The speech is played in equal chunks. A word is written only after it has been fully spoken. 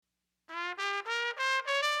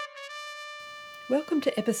Welcome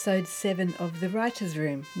to episode 7 of The Writer's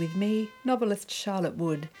Room with me, novelist Charlotte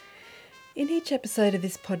Wood. In each episode of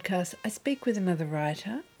this podcast, I speak with another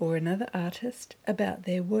writer or another artist about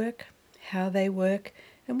their work, how they work,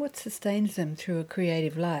 and what sustains them through a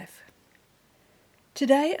creative life.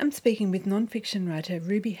 Today I'm speaking with non-fiction writer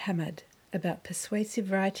Ruby Hamad about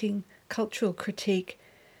persuasive writing, cultural critique,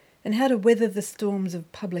 and how to weather the storms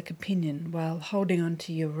of public opinion while holding on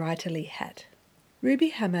to your writerly hat.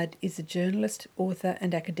 Ruby Hamad is a journalist, author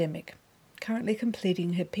and academic, currently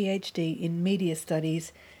completing her PhD in Media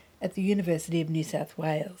Studies at the University of New South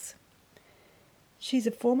Wales. She's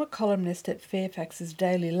a former columnist at Fairfax's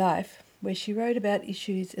Daily Life, where she wrote about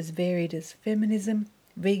issues as varied as feminism,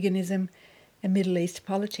 veganism and Middle East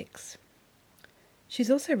politics.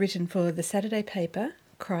 She's also written for the Saturday paper,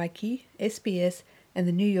 Crikey, SBS and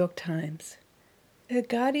the New York Times. Her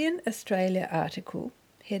Guardian Australia article,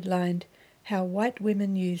 headlined "How White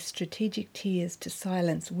Women Use Strategic Tears to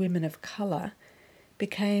Silence Women of Colour,"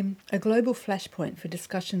 became a global flashpoint for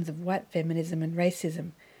discussions of white feminism and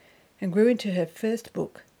racism, and grew into her first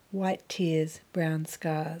book, White Tears, Brown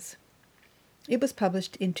Scars. It was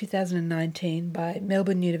published in 2019 by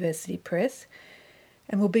Melbourne University Press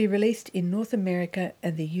and will be released in North America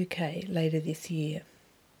and the UK later this year.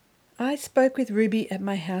 I spoke with Ruby at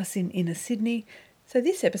my house in inner Sydney, so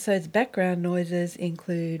this episode's background noises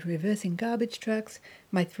include reversing garbage trucks,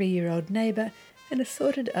 my 3-year-old neighbour, and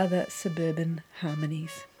assorted other suburban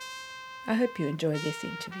harmonies. I hope you enjoy this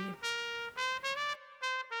interview.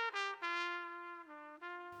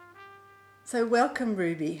 So welcome,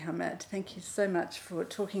 Ruby Hamad. Thank you so much for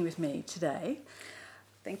talking with me today.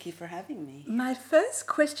 Thank you for having me. My first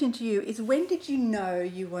question to you is, when did you know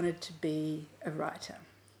you wanted to be a writer?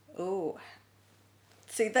 Oh,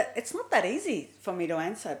 see, that it's not that easy for me to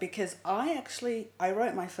answer because I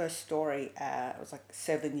wrote my first story. I was like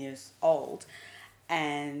 7 years old,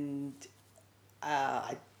 and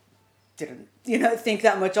I didn't, think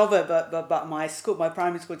that much of it. But my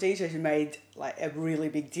primary school teacher, she made like a really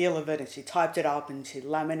big deal of it, and she typed it up and she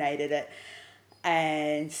laminated it,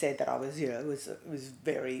 and said that I was, it was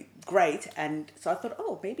very great. And so I thought,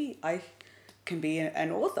 oh, maybe I can be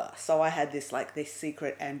an author. So I had this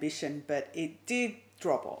secret ambition, but it did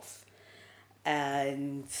drop off,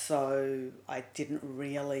 and so I didn't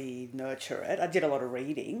really nurture it. I did a lot of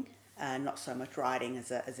reading and not so much writing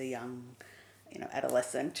as a young,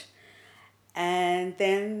 adolescent. And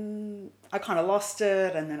then I kind of lost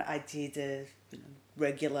it, and then I did a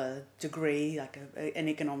regular degree, an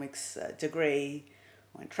economics degree,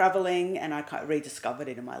 went traveling, and I kind of rediscovered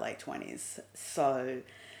it in my late 20s. So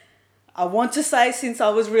I want to say since I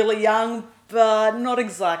was really young, but not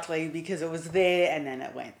exactly, because it was there and then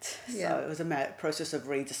it went. Yeah. So it was a process of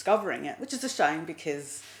rediscovering it, which is a shame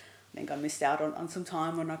because I think I missed out on some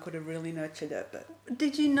time when I could have really nurtured it. But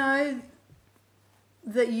did you know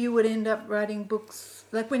that you would end up writing books,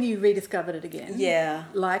 like when you rediscovered it again? Yeah.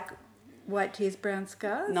 Like White Tears, Brown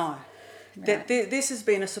Scars? No. Right. This has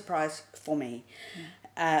been a surprise for me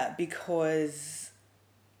because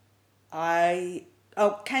I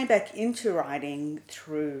came back into writing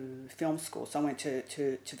through film school. So I went to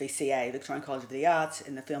VCA, Victorian College of the Arts,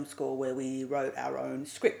 in the film school, where we wrote our own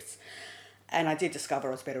scripts. And I did discover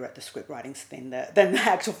I was better at the script writing than the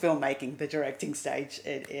actual filmmaking, the directing stage.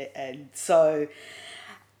 And so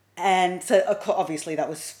obviously that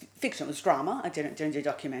was fiction, it was drama. I didn't do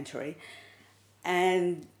documentary.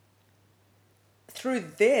 And through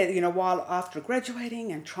there, while after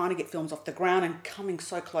graduating and trying to get films off the ground and coming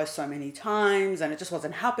so close so many times, and it just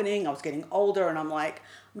wasn't happening. I was getting older, and I'm like,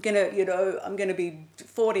 I'm gonna be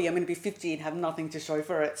 40, I'm gonna be 50 and have nothing to show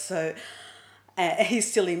for it. So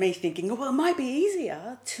he's silly me thinking, well, it might be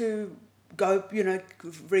easier to go,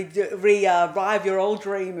 revive your old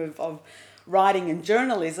dream of writing and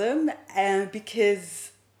journalism, and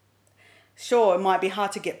because sure, it might be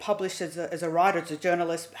hard to get published as a writer, as a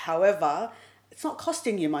journalist. However, it's not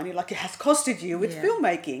costing you money like it has costed you with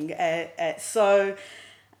filmmaking. So,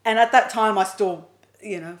 and at that time I still,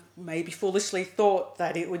 maybe foolishly thought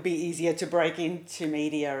that it would be easier to break into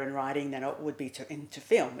media and writing than it would be into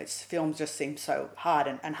film. Film just seemed so hard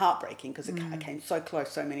and heartbreaking because I came so close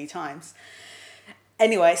so many times.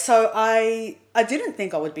 Anyway, so I didn't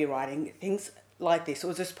think I would be writing things like this. It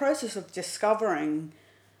was this process of discovering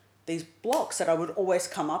these blocks that I would always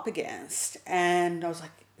come up against. And I was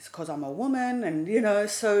like, it's because I'm a woman, and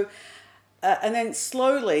so and then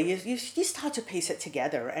slowly you start to piece it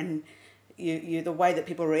together, and you the way that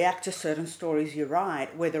people react to certain stories you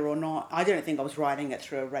write, whether or not, I don't think I was writing it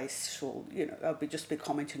through a racial, I would just be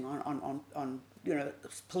commenting on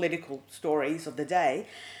political stories of the day.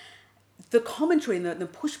 the commentary and the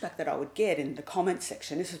pushback that I would get in the comment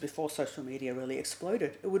section, this is before social media really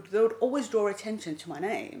exploded, they would always draw attention to my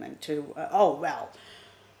name and to,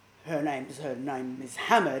 her name is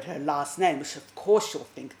Hamad, her last name, which of course you'll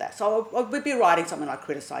think that. So I would be writing something like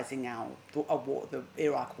criticizing the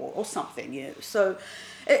Iraq war or something. Yeah. So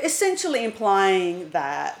essentially implying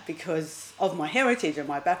that because of my heritage and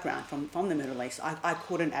my background from the Middle East, I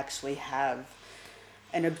couldn't actually have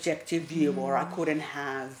an objective view or I couldn't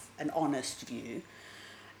have an honest view.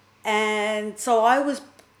 And so I was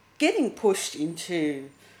getting pushed into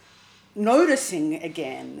noticing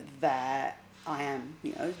again that I am,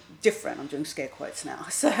 different. I'm doing scare quotes now.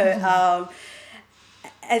 So, and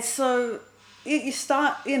so you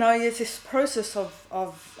start, it's this process of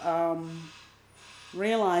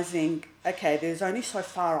realizing, okay, there's only so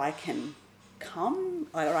far I can come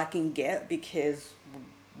or I can get, because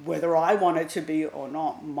whether I want it to be or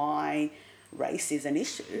not, my race is an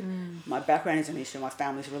issue. My background is an issue. My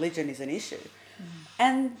family's religion is an issue.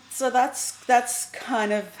 And so that's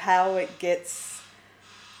kind of how it gets.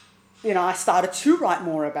 I started to write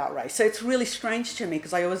more about race. So it's really strange to me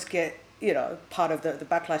because I always get, part of the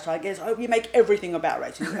backlash, I guess, you make everything about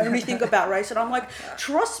race. You only think about race. And I'm like,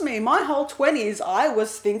 trust me, my whole 20s, I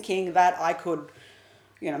was thinking that I could,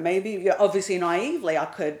 maybe, obviously naively, I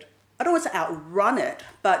don't want to outrun it,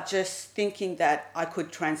 but just thinking that I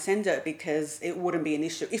could transcend it because it wouldn't be an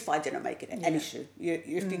issue if I didn't make it an issue.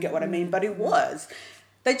 If you get what I mean. But it was.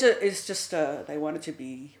 They wanted to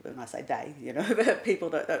be, when I say they, people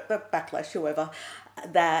that backlash, whoever,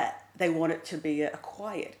 that they want it to be a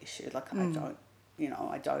quiet issue. Like I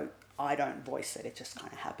don't voice it. It just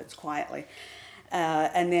kind of happens quietly.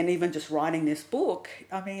 And then even just writing this book,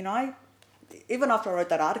 I mean, even after I wrote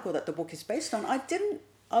that article that the book is based on, I didn't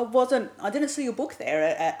see a book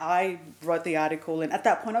there. I wrote the article, and at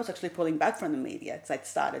that point I was actually pulling back from the media because I'd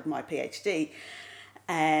started my PhD,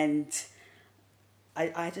 and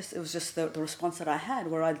it was just the response that I had,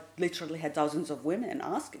 where I literally had dozens of women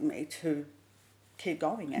asking me to keep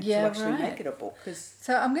going and to actually make it a book.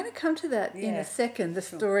 So I'm going to come to that in a second, the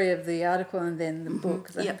story of the article and then the book,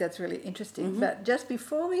 because I think that's really interesting. But just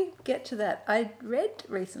before we get to that, I read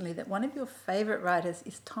recently that one of your favourite writers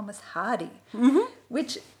is Thomas Hardy,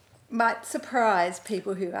 which might surprise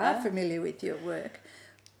people who are familiar with your work.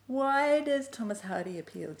 Why does Thomas Hardy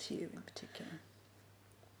appeal to you in particular?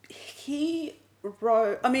 He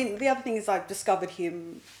wrote, the other thing is I discovered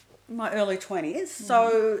him in my early 20s.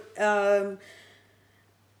 So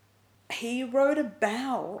he wrote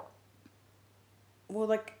about,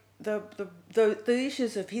 the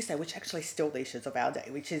issues of his day, which actually still the issues of our day,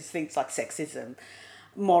 which is things like sexism,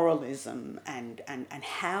 moralism, and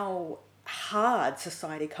how hard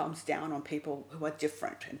society comes down on people who are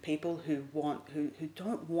different and people who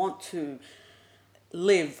don't want to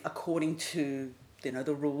live according to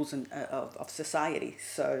the rules of society.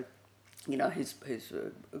 So, his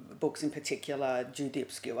books in particular, Jude the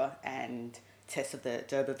Obscure and Test of the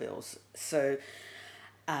D'Urbervilles. So,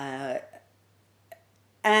 and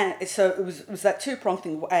so it was that two-pronged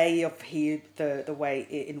thing. The way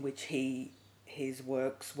in which his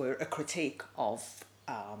works were a critique of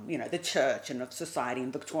the church and of society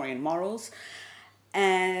and Victorian morals,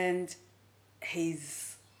 and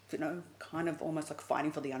he's kind of almost like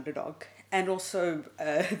fighting for the underdog. And also,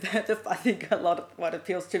 I think a lot of what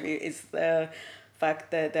appeals to me is the fact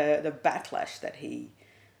that the backlash that he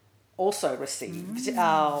also received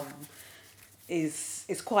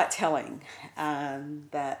is quite telling.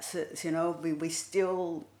 That we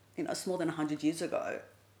still, it's more than 100 years ago,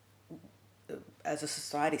 as a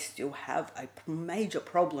society, still have a major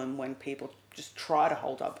problem when people just try to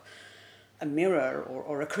hold up a mirror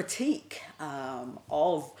or a critique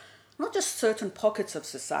of not just certain pockets of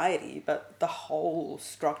society, but the whole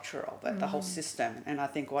structure of it, the whole system. And I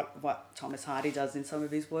think what Thomas Hardy does in some of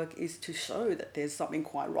his work is to show that there's something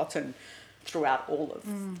quite rotten throughout all of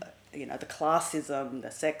the classism, the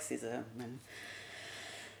sexism. And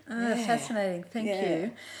fascinating. Thank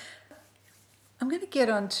you. I'm going to get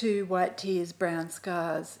on to White Tears, Brown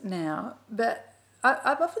Scars now, but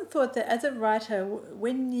I've often thought that as a writer,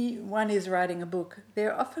 when one is writing a book,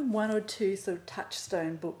 there are often one or two sort of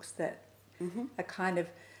touchstone books that are kind of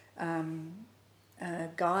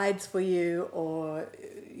guides for you, or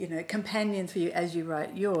companions for you as you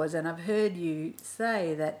write yours. And I've heard you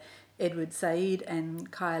say that Edward Said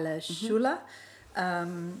and Kyla Schuller,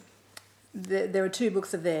 there are two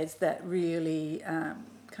books of theirs that really kind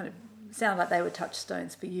of sound like they were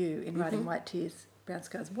touchstones for you in writing White Tears, Brown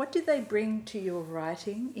Scars. What did they bring to your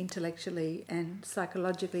writing intellectually and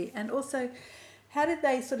psychologically? And also, how did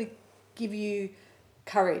they sort of give you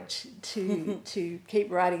courage to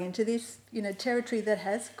keep writing into this, territory that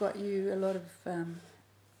has got you a lot of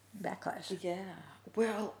backlash. Yeah.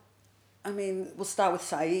 Well, I mean, we'll start with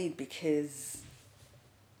Said because,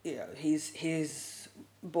 his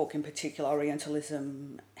book in particular,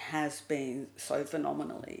 Orientalism, has been so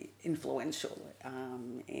phenomenally influential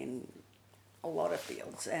in a lot of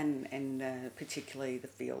fields, and particularly the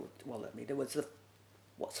field. Well, I mean, it was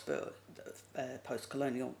what spurred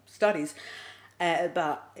post-colonial studies,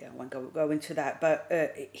 but I won't go into that. But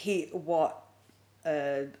what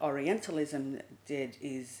Orientalism did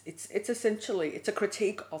is it's essentially a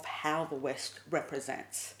critique of how the West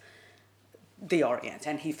represents the Orient,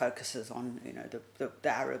 and he focuses on the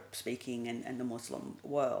Arab speaking and the Muslim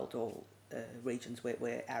world, or regions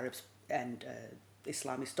where Arabs and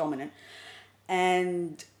Islam is dominant,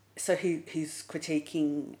 and so he's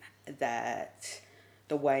critiquing that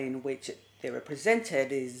the way in which they're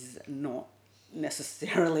represented is not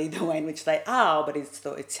necessarily the way in which they are, but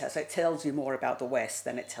it tells you more about the West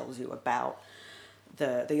than it tells you about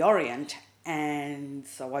the Orient. And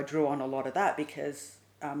so I drew on a lot of that because,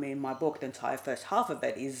 I mean, my book, the entire first half of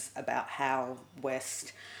it is about how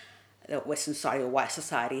Western society or white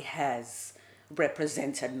society has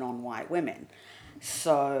represented non-white women.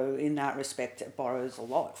 So in that respect, it borrows a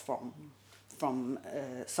lot from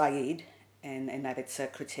Said, and that it's a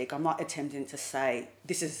critique. I'm not attempting to say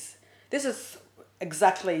this is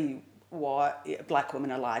exactly what black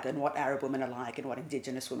women are like and what Arab women are like and what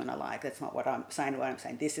indigenous women are like. That's not what I'm saying. What I'm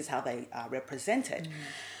saying, this is how they are represented.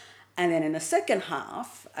 And then in the second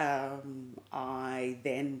half, I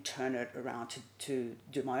then turn it around to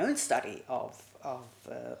do my own study of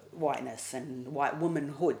whiteness and white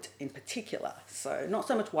womanhood in particular. So not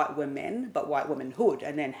so much white women, but white womanhood,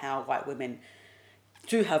 and then how white women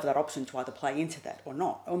do have that option to either play into that or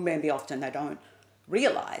not. Or maybe often they don't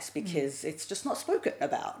realize because it's just not spoken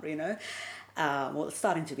about, well, it's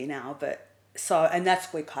starting to be now, but so, and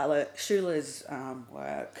that's where Kyla Schuler's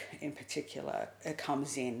work in particular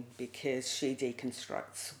comes in, because she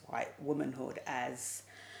deconstructs white womanhood as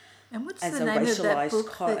what's a the name racialized of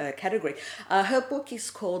that book category. Her book is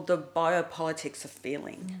called The Biopolitics of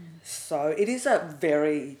Feeling. So it is a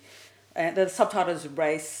very, the subtitle is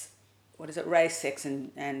Race, sex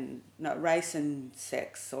race and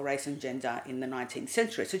sex, or race and gender in the 19th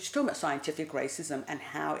century. So she's talking about scientific racism and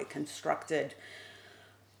how it constructed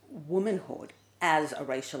womanhood as a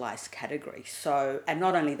racialized category. So, and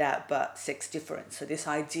not only that, but sex difference. So this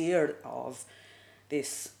idea of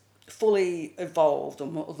this fully evolved,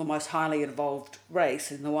 or the most highly evolved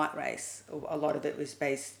race in the white race, a lot of it was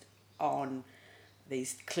based on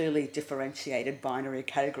these clearly differentiated binary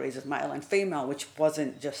categories of male and female, which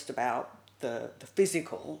wasn't just about the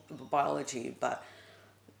physical biology, but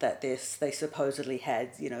that they supposedly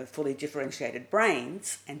had, fully differentiated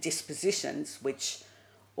brains and dispositions, which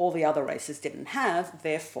all the other races didn't have.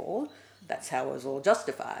 Therefore, that's how it was all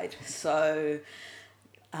justified. So,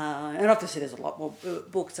 and obviously there's a lot more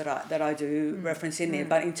books that I do reference in there,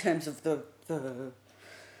 but in terms of the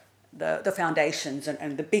foundations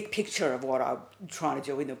and the big picture of what I'm trying to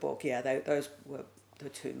do in the book, those were the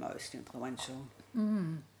two most influential.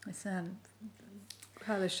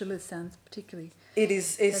 Kyla Schuler sounds particularly.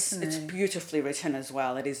 It's beautifully written as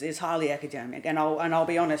well. It's highly academic, and I'll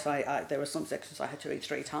be honest. There were some sections I had to read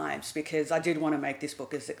 3 times because I did want to make this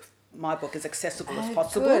book my book as accessible as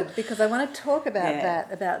possible. Good, because I want to talk about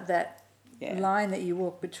that line that you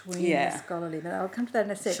walk between the scholarly. But I'll come to that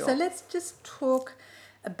in a sec. Sure. So let's just talk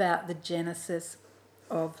about the genesis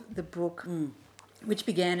of the book, which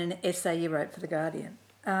began in an essay you wrote for The Guardian.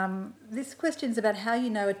 This question's about how you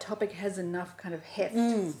know a topic has enough kind of heft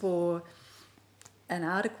for an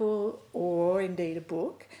article or indeed a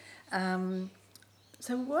book.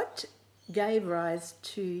 So what gave rise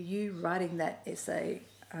to you writing that essay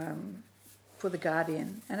for The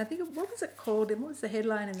Guardian? And I think, what was it called and what was the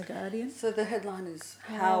headline in The Guardian? So the headline is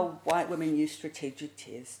How White Women Use Strategic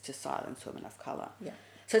Tears to Silence Women of Colour. Yeah.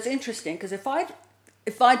 So it's interesting because if I'd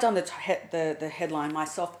done the headline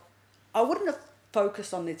myself, I wouldn't have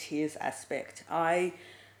focused on the tears aspect. I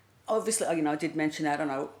obviously, I did mention that, and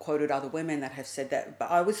I quoted other women that have said that, but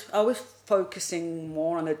I was focusing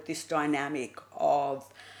more on this dynamic of,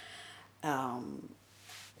 and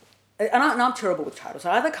I'm terrible with titles. They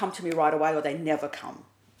either come to me right away or they never come.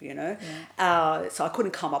 So I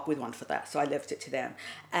couldn't come up with one for that, so I left it to them,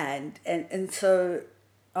 and so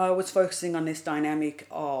I was focusing on this dynamic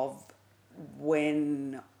of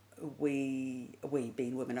when we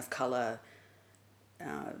being women of colour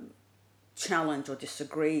challenge or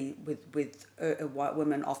disagree with white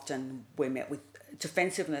women, often we're met with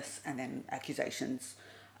defensiveness and then accusations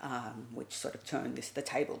which sort of turned the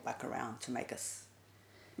table back around to make it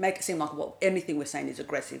seem like, well, anything we're saying is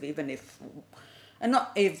aggressive, even if, and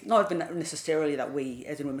not even necessarily that we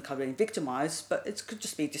as in women are being victimised, but it could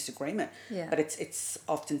just be disagreement. Yeah. But it's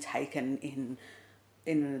often taken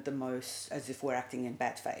in the most as if we're acting in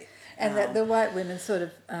bad faith. And that the white women sort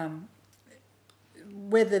of,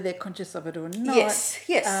 whether they're conscious of it or not, yes,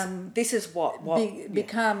 this is what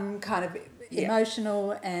become kind of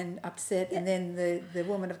emotional and upset, and then the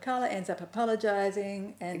woman of colour ends up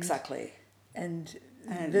apologising, and exactly, and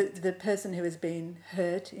the person who has been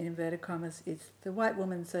hurt, in inverted commas, is the white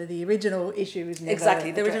woman. So the original issue is never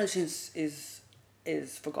exactly the addressed. original issue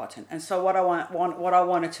is forgotten. And so what I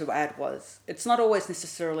wanted to add was, it's not always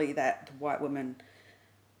necessarily that the white woman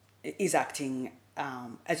is acting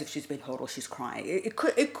as if she's been hurt or she's crying. It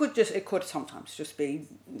could sometimes just be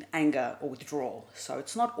anger or withdrawal. So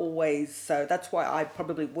it's not always. So that's why I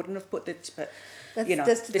probably wouldn't have put this. But that's you know,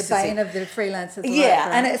 just the bane of the freelancer's life. Yeah,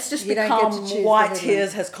 right? and it's just become white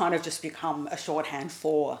tears has kind of just become a shorthand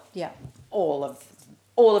for all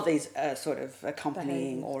of these sort of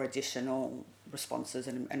accompanying behaviours or additional responses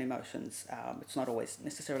and emotions. It's not always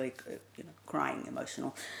necessarily crying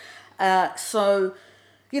emotional. So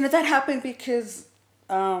that happened because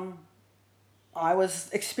I was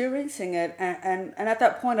experiencing it, and at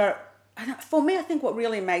that point, for me, I think what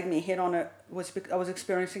really made me hit on it was because I was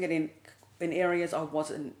experiencing it in areas I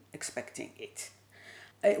wasn't expecting it.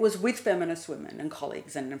 It was with feminist women and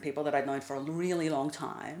colleagues and people that I'd known for a really long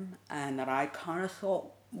time, and that I kind of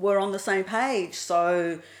thought were on the same page.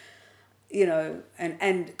 So,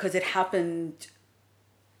 and because it happened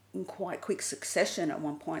in quite quick succession at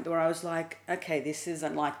one point, where I was like, okay, this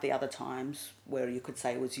isn't like the other times where you could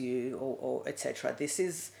say it was you or etc. This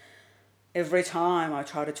is, every time I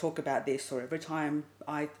try to talk about this, or every time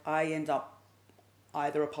I end up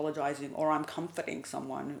either apologising or I'm comforting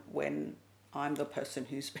someone when I'm the person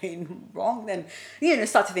who's been wrong, then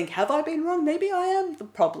start to think, have I been wrong? Maybe I am the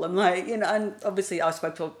problem. And obviously I've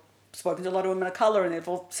spoken to a lot of women of colour, and they've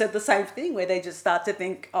all said the same thing, where they just start to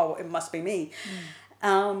think, oh, it must be me.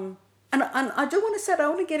 And I do want to say, I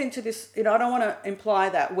don't want to get into this, I don't want to imply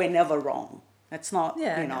that we're never wrong. That's not,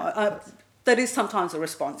 that is sometimes a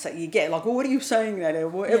response that you get, like, well, what are you saying that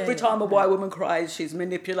every time a white woman cries, she's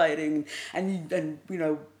manipulating, and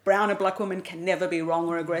brown and black women can never be wrong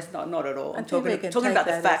or aggressive? Not at all. I'm talking about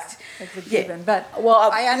the fact. As a given, but well,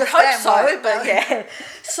 I hope so, but yeah.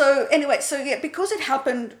 So anyway, because it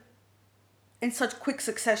happened in such quick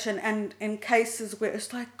succession, and in cases where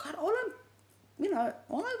it's like, God, all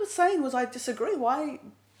I was saying was I disagree. Why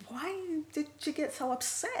did you get so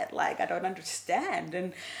upset? Like, I don't understand.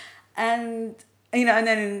 And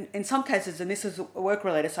then in some cases, and this is work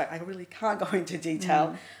related, so I really can't go into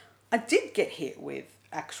detail. I did get hit with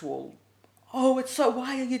actual,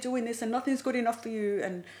 why are you doing this? And nothing's good enough for you.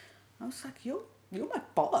 And I was like, you're my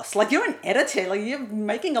boss. Like, you're an editor. Like, you're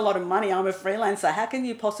making a lot of money. I'm a freelancer. How can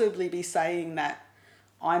you possibly be saying that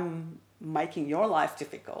I'm making your life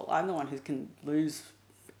difficult? I'm the one who can lose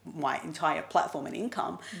my entire platform and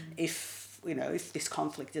income if this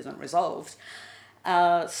conflict isn't resolved.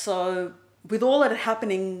 So with all that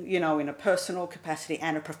happening, in a personal capacity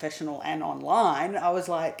and a professional and online, I was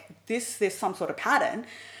like, there's some sort of pattern.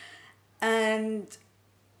 And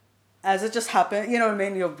as it just happened,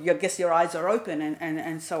 I guess your eyes are open.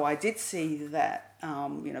 And so I did see that,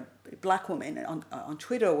 black women on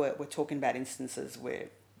Twitter were talking about instances where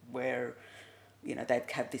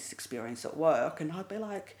they'd have this experience at work, and I'd be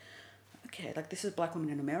like, okay, like, this is black women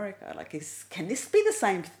in America. Like, can this be the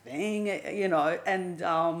same thing? And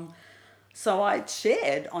so I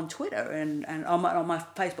shared on Twitter and on my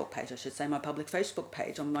Facebook page, I should say, my public Facebook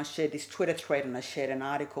page, I shared this Twitter thread, and I shared an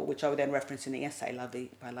article which I would then reference in the essay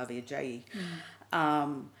by Lavia Jayi.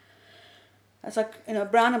 It's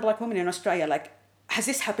like, brown and black women in Australia, like, has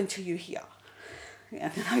this happened to you here?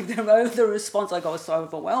 And like the response I got was so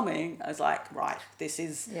overwhelming. I was like, right, this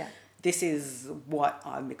is what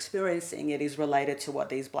I'm experiencing. It is related to what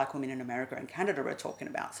these black women in America and Canada are talking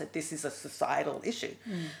about. So this is a societal issue.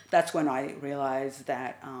 That's when I realised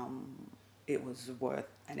that it was worth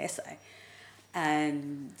an essay.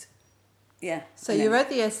 And yeah. So you wrote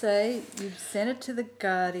the essay, you sent it to The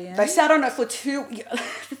Guardian. They sat on it for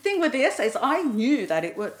the thing with the essays, I knew that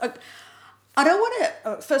it would... I don't want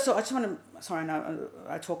to, first of all, I just want to, sorry, I know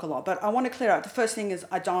I talk a lot, but I want to clear out, the first thing is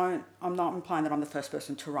I'm not implying that I'm the first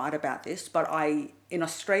person to write about this, but in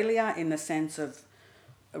Australia, in the sense of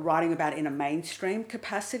writing about it in a mainstream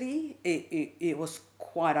capacity, it was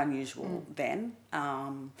quite unusual then.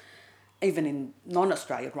 Even in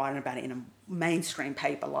non-Australia, writing about it in a mainstream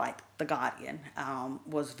paper like The Guardian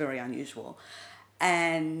was very unusual.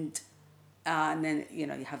 And then, you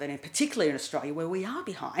have that in particular in Australia, where we are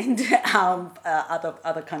behind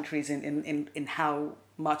other countries in how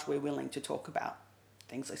much we're willing to talk about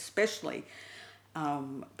things, especially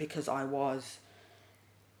because I was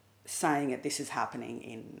saying that this is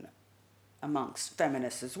happening amongst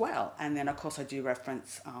feminists as well. And then, of course, I do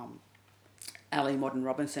reference Ali Morton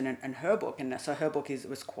Robinson and her book. And so her book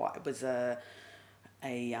was a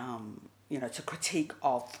it's a critique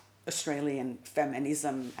of Australian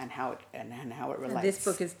feminism and how it relates. And this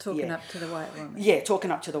book is talking up to the white woman. Yeah,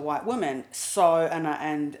 talking up to the white woman. So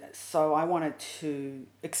so I wanted to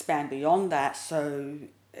expand beyond that. So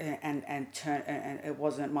and it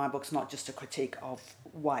wasn't, my book's not just a critique of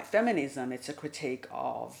white feminism. It's a critique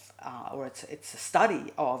of it's a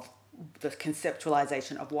study of the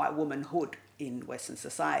conceptualization of white womanhood in Western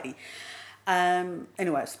society.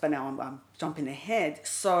 Anyways, but now I'm jumping ahead.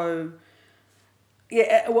 So.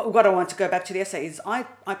 Yeah, what I want to go back to the essay is I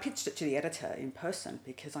pitched it to the editor in person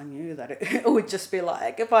because I knew that it would just be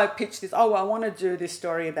like, if I pitch this, I want to do this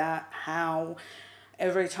story about how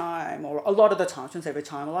every time, or a lot of the times, I shouldn't say every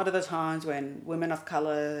time, a lot of the times when women of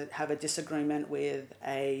colour have a disagreement with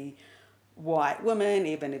a white woman,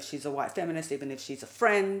 even if she's a white feminist, even if she's a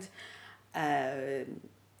friend, they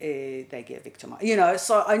get victimized.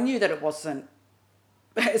 So I knew that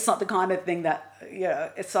it's not the kind of thing that,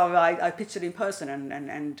 so I pitched it in person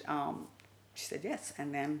and she said yes.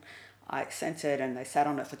 And then I sent it and they sat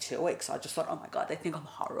on it for 2 weeks. I just thought, oh my God, they think I'm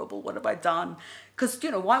horrible. What have I done? Because,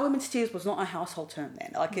 white women's tears was not a household term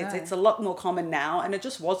then. Like it's a lot more common now, and it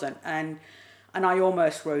just wasn't. And I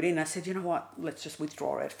almost wrote in, I said, you know what, let's just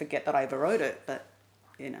withdraw it, forget that I ever wrote it. But,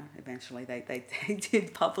 eventually they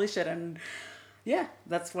did publish it, and yeah,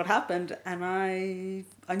 that's what happened. And I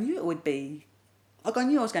knew it would be, I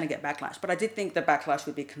knew I was going to get backlash, but I did think the backlash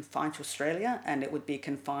would be confined to Australia, and it would be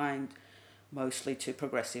confined mostly to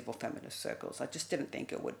progressive or feminist circles. I just didn't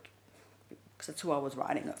think it would, because that's who I was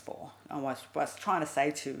writing it for. I was trying to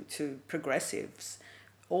say to progressives,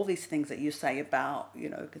 all these things that you say about,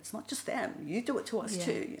 it's not just them. You do it to us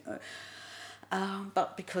too,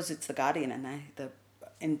 But because it's The Guardian and the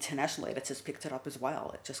international editors picked it up as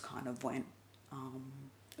well, it just kind of went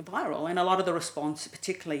viral. And a lot of the response,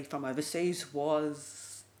 particularly from overseas,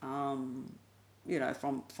 was, from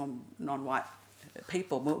non-white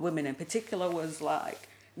people, women in particular, was like,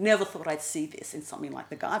 never thought I'd see this in something like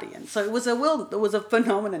The Guardian. So it was a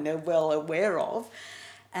phenomenon they're well aware of,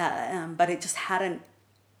 but it just hadn't,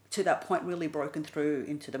 to that point, really broken through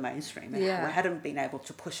into the mainstream. We hadn't been able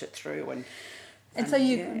to push it through. And so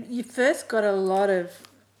you first got a lot of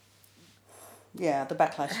the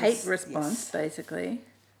backlash, hate response, basically,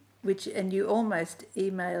 and you almost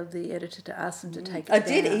emailed the editor to ask them to take it down. I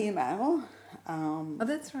did email.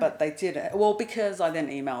 That's right. But they did it. Well, because I then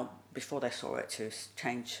emailed before they saw it to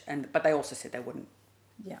change, but they also said they wouldn't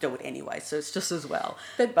do it anyway, so it's just as well.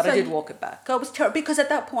 But I did walk it back. I was terrible, because at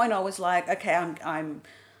that point I was like, okay, I'm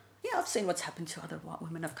I've seen what's happened to other white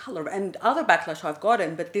women of colour and other backlash I've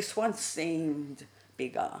gotten, but this one seemed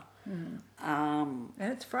bigger. And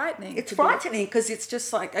it's frightening. It's frightening because it's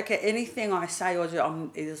just like, okay, anything I say or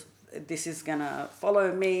do, this is gonna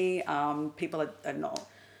follow me. People are not,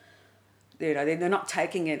 they're not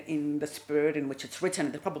taking it in the spirit in which it's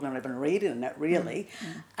written. They're probably not even reading it really,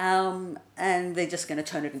 and they're just going to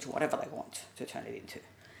turn it into whatever they want to turn it into.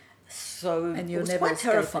 So and you'll it was never quite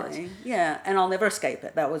terrifying. And I'll never escape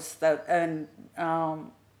it. That was that, and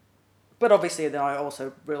but obviously then I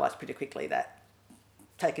also realised pretty quickly that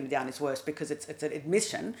taking it down is worse because it's an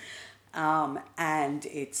admission, and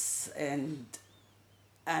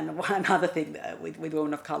one other thing with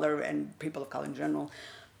women of colour and people of colour in general.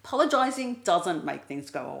 Apologising doesn't make things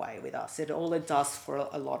go away with us. All it does for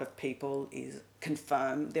a lot of people is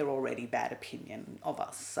confirm their already bad opinion of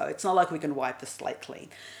us. So it's not like we can wipe the slate clean.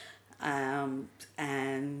 And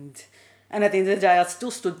at the end of the day, I still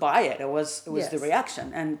stood by it. It was the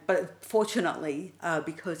reaction. But fortunately,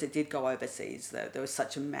 because it did go overseas, there was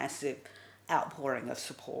such a massive outpouring of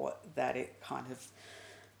support that it kind of,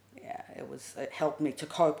 it helped me to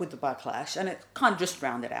cope with the backlash, and it kind of just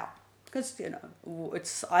drowned it out. Because,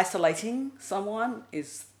 it's isolating someone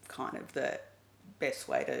is kind of the best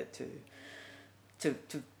way to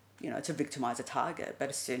victimize a target. But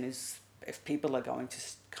as soon as, if people are going to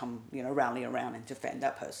come, rally around and defend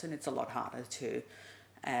that person, it's a lot harder to,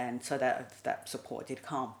 and so that support did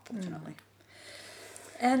come, fortunately.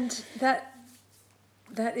 And that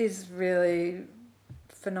is really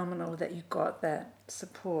phenomenal that you got that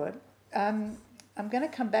support. I'm going to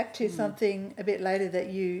come back to something a bit later that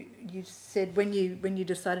you said when you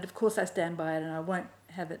decided, of course I stand by it and I won't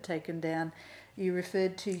have it taken down. You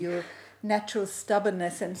referred to your natural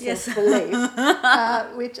stubbornness and Yes.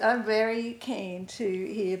 self-belief, which I'm very keen to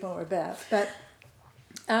hear more about. But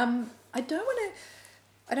I don't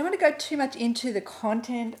want to go too much into the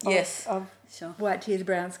content of Sure. White Tears,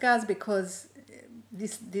 Brown Scars, because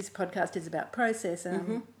this podcast is about process,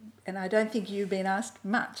 and I don't think you've been asked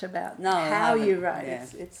much about how you write. Yeah.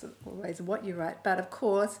 It's always what you write. But of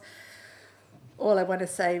course, all I want to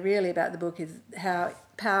say really about the book is how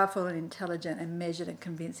powerful and intelligent and measured and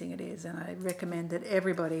convincing it is, and I recommend that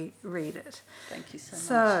everybody read it. Thank you so much.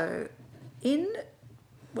 So,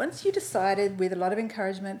 once you decided, with a lot of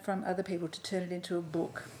encouragement from other people, to turn it into a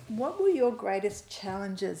book, what were your greatest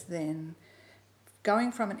challenges then?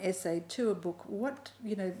 Going from an essay to a book, not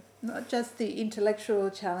just the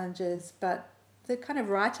intellectual challenges, but the kind of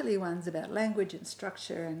writerly ones about language and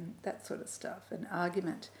structure and that sort of stuff, and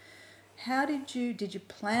argument. How did you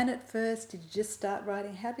plan it first? Did you just start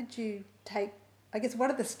writing? How did you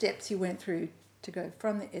what are the steps you went through to go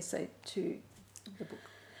from the essay to the book?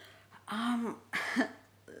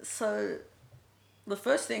 So the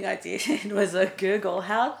first thing I did was Google,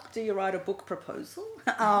 how do you write a book proposal?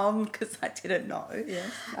 Because I didn't know.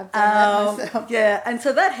 Yes, I've done that myself. Yeah, and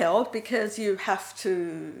so that helped because you have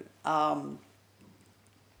to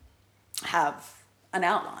have an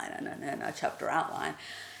outline and a chapter outline.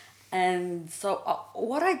 And so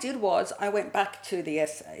what I did was I went back to the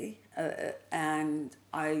essay and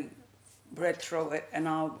I read through it and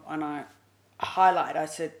I highlight. I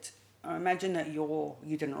said, I imagine that you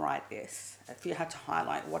didn't write this. If you had to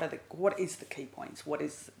highlight, what is the key points? What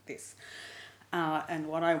is this? And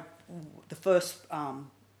the first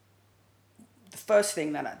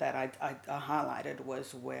thing that I highlighted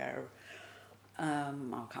was where I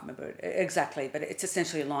can't remember it exactly, but it's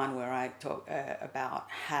essentially a line where I talk about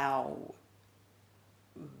how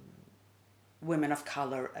women of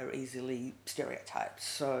colour are easily stereotyped.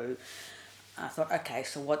 So I thought, okay,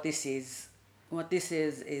 so what this is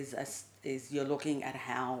you're looking at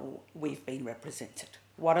how we've been represented.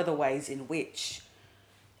 What are the ways in which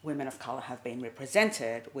women of colour have been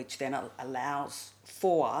represented, which then allows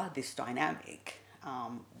for this dynamic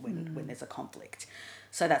when there's a conflict.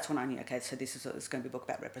 So that's when I knew, okay, so it's going to be a book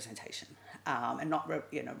about representation, and not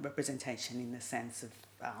representation in the sense of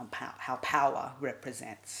how power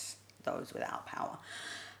represents those without power.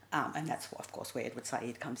 And that's, of course, where Edward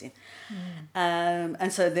Said comes in.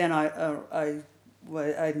 And so then I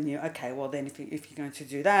knew, okay, well then if you're going to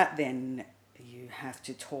do that, then you have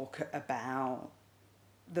to talk about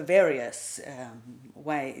the various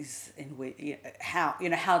ways in which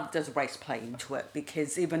how does race play into it?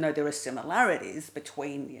 Because even though there are similarities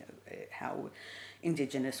between how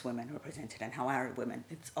Indigenous women are represented and how Arab women,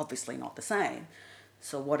 it's obviously not the same.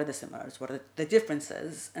 So what are the similarities? What are the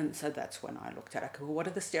differences? And so that's when I looked at, okay, well, what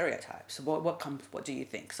are the stereotypes? What do you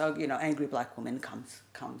think? So angry black woman comes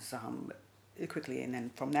quickly, and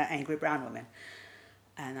then from that, angry brown woman.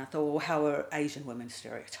 And I thought, well, how are Asian women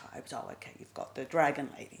stereotyped? Oh, okay, you've got the dragon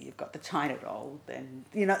lady, you've got the China doll, then,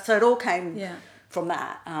 so it all came from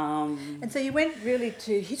that. And so you went really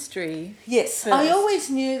to history. Yes, first. I always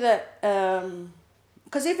knew that,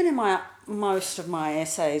 because even in most of my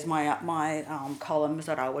essays, my columns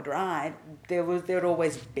that I would write, there would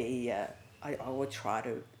always be, I would try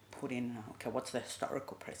to put in, okay, what's the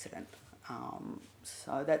historical precedent?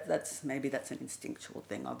 So that's an instinctual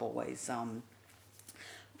thing. I've always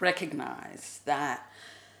recognise that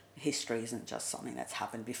history isn't just something that's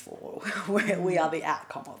happened before. We are the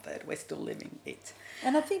outcome of it. We're still living it.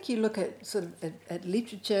 And I think you look at sort of at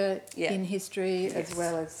literature in history as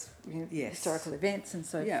well as historical events and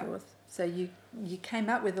so forth. So you came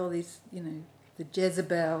up with all these, the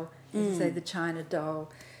Jezebel, as you say, the China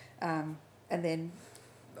doll, and then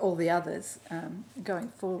all the others going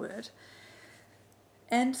forward.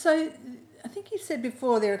 And so I think you said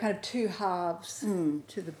before there are kind of two halves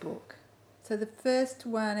to the book. So the first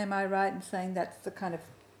one, am I right in saying that's the kind of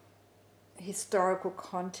historical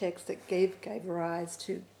context that gave rise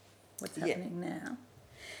to what's happening now?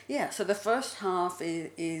 Yeah, so the first half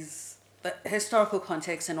is the historical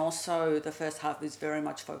context, and also the first half is very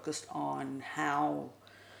much focused on how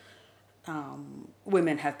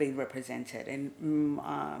women have been represented, and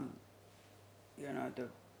the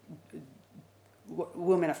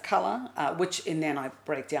women of colour, and then I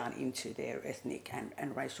break down into their ethnic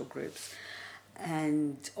and racial groups,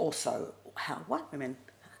 and also how white women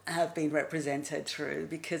have been represented through,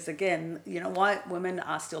 because again, white women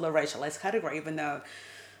are still a racialized category, even though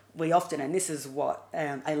we often, and this is what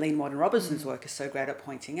Aileen Morton Robinson's work is so great at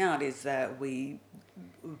pointing out, is that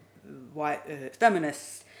white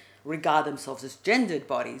feminists regard themselves as gendered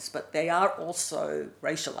bodies, but they are also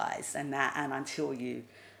racialized, and until you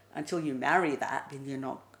until you marry that, then you're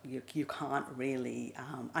not, you can't really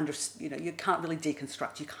you can't really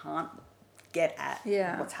deconstruct. You can't get at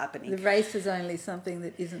what's happening. The race is only something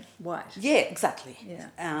that isn't white. Yeah, exactly. Yeah.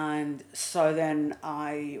 And so then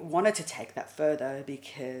I wanted to take that further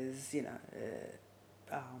because, in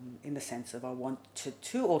the sense of I wanted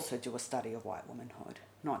to also do a study of white womanhood,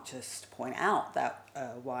 not just point out that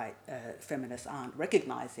white feminists aren't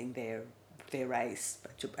recognizing their race,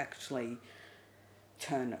 but to actually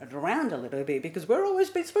turn it around a little bit, because we're always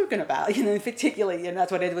been spoken about, particularly, and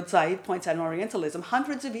that's what Ed would say. He points out in Orientalism,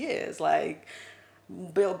 hundreds of years, like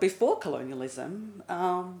before colonialism,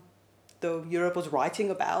 Europe was writing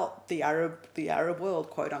about the Arab world,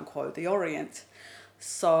 quote unquote, the Orient.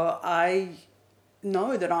 So I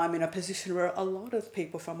know that I'm in a position where a lot of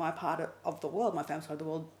people from my part of the world, my family side of the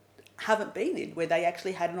world, haven't been in, where they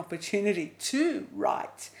actually had an opportunity to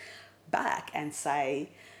write back and say,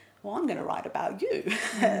 well, I'm going to write about you.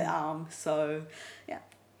 So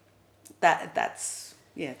that's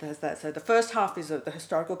that. So the first half is the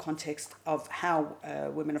historical context of how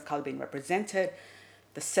women of colour being represented.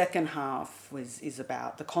 The second half is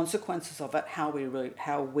about the consequences of it, how it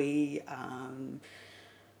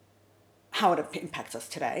impacts us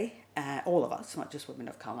today, all of us, not just women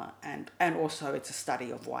of colour, and also it's a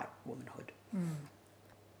study of white womanhood.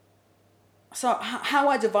 So how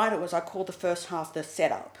I divide it was, I called the first half the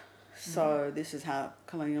setup. So this is how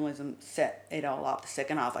colonialism set it all up. The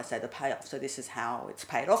second half, I say the payoff. So this is how it's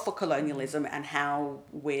paid off for colonialism and how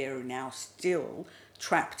we're now still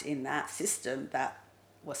trapped in that system that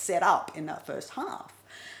was set up in that first half.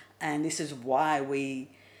 And this is why we,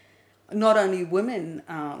 not only women,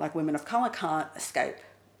 like women of colour, can't escape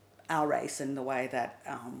our race in the way that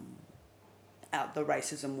the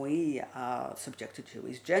racism we are subjected to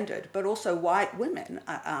is gendered, but also white women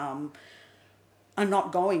are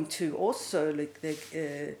not going to also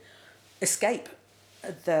escape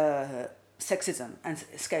the sexism and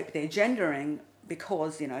escape their gendering,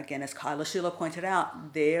 because, again, as Kyla Schiller pointed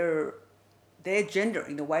out, their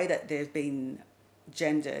gendering, the way that they've been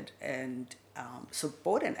gendered and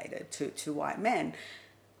subordinated to white men,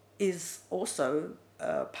 is also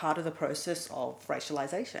part of the process of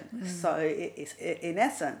racialization. So in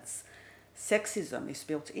essence, sexism is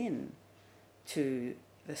built in to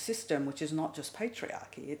the system, which is not just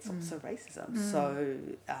patriarchy, it's also racism. So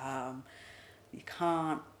you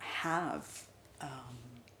can't have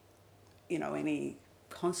any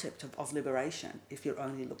concept of liberation if you're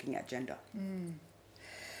only looking at gender.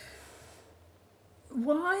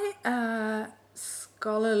 Why are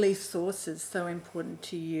scholarly sources so important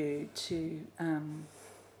to you, to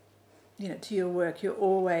to your work? You're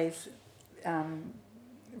always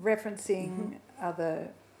referencing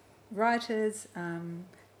other writers and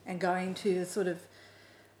going to sort of,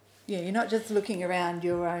 you're not just looking around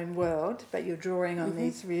your own world, but you're drawing on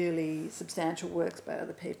these really substantial works by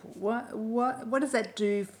other people. What does that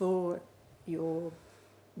do for your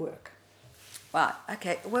work? Right.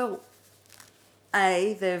 Okay. Well,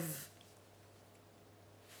 they've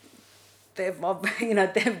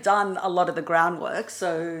done a lot of the groundwork,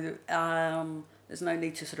 so there's no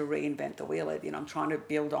need to sort of reinvent the wheel. I'm trying to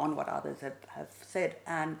build on what others have said,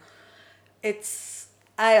 and it's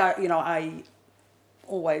I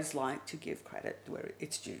always like to give credit where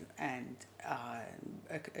it's due and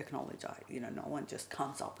acknowledge no one just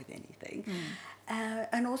comes up with anything,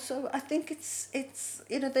 and also I think it's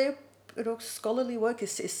their scholarly work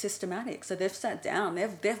is systematic. So they've sat down,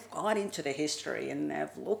 they've got into the history, and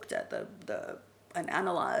they've looked at and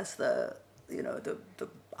analysed the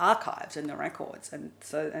archives and the records, and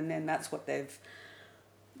then that's what they've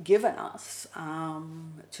given us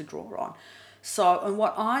to draw on. So, and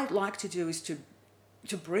what I like to do is to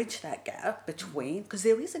bridge that gap between, because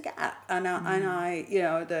there is a gap, and I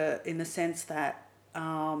in the sense that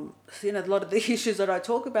a lot of the issues that I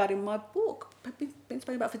talk about in my book have been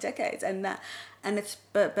spoken about for decades, and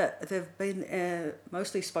they've been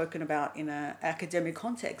mostly spoken about in an academic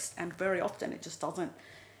context, and very often it just doesn't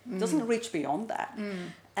reach beyond that.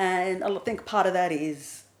 And I think part of that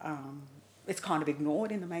is it's kind of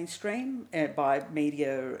ignored in the mainstream by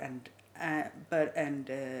media and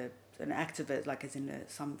activists, like as in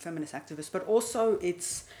some feminist activists, but also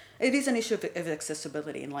it is an issue of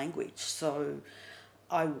accessibility in language. So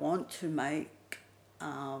I want to make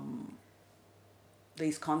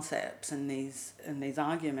these concepts and these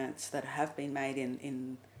arguments that have been made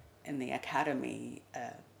in the academy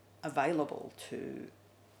available to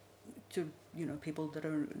people that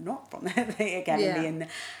are not from the academy,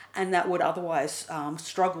 and that would otherwise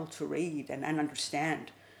struggle to read and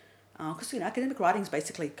understand because academic writing is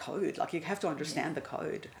basically code. Like, you have to understand the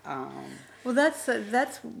code. Well, that's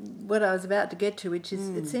what I was about to get to, which is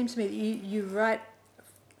it seems to me that you write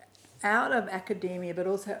out of academia, but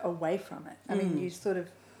also away from it. I mean, you sort of,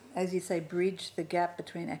 as you say, bridge the gap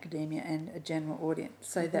between academia and a general audience,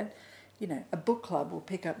 so that a book club will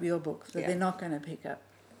pick up your book, so they're not going to pick up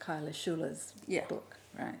Kyla Schuller's book,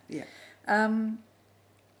 right? Yeah.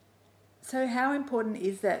 So how important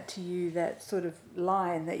is that to you, that sort of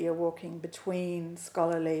line that you're walking between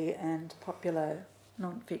scholarly and popular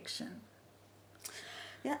non-fiction?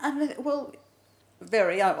 Yeah, I mean, well,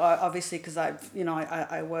 very obviously, because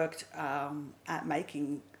I worked at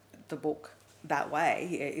making the book that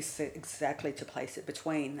way. Is exactly to place it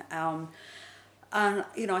between. And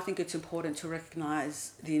I think it's important to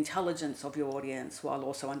recognise the intelligence of your audience while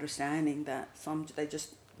also understanding that they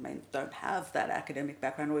just don't have that academic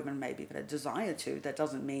background, or even maybe even a desire to. That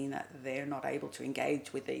doesn't mean that they're not able to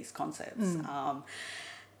engage with these concepts.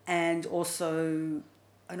 And also,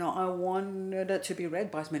 I wanted it to be read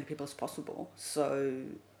by as many people as possible. So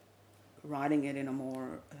writing it in a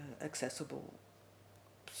more accessible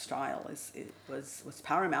style was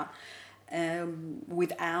paramount,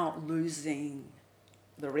 without losing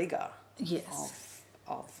the rigour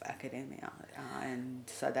of academia, and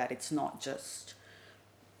so that it's not just,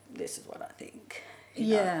 this is what I think.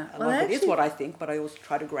 It is what I think, but I also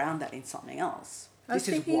try to ground that in something else. This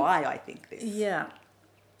is why I think this. Yeah.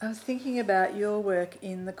 I was thinking about your work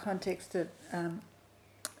in the context of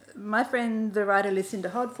my friend, the writer Lucinda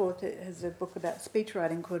Hodforth, has a book about speech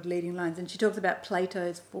writing called Leading Lines, and she talks about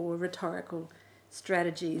Plato's 4 rhetorical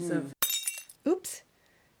strategies of... Oops,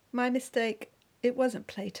 my mistake. It wasn't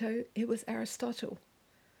Plato, it was Aristotle.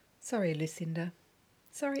 Sorry, Lucinda.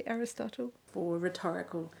 Sorry, Aristotle. 4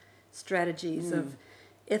 rhetorical strategies of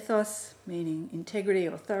ethos, meaning integrity,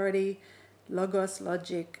 authority, logos,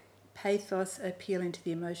 logic, pathos, appealing to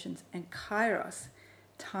the emotions, and kairos,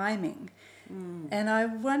 timing. And I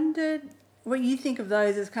wondered what you think of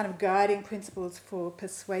those as kind of guiding principles for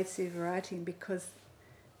persuasive writing, because,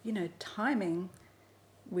 timing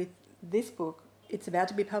with this book, it's about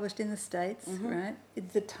to be published in the States, right?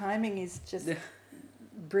 The timing is just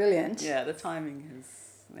brilliant. Yeah, the timing is,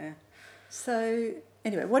 yeah. So,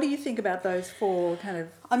 anyway, what do you think about those 4 kind of...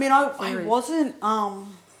 I mean, I wasn't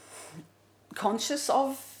conscious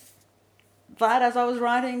of that as I was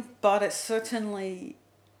writing, but it certainly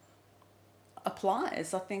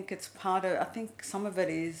applies. I think it's I think some of it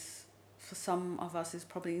is, for some of us, is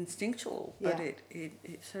probably instinctual, but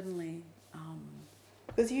it certainly...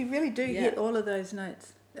 because you really do hit all of those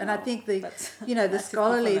notes. And I think the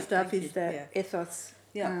scholarly stuff is that ethos,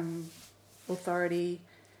 authority,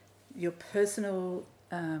 your personal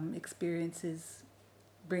experiences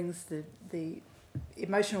brings the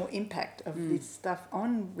emotional impact of this stuff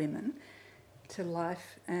on women to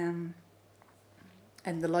life, and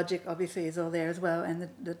the logic obviously is all there as well, and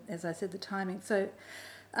as I said, the timing. So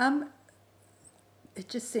it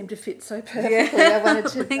just seemed to fit so perfectly. I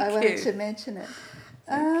wanted to mention it.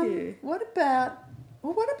 Thank you. What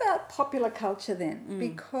about popular culture then?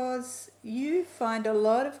 Because you find a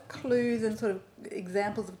lot of clues and sort of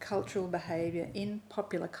examples of cultural behaviour in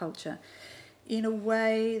popular culture in a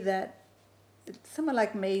way that someone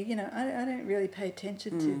like me, I don't really pay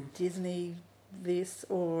attention to Disney this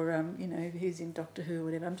or, who's in Doctor Who or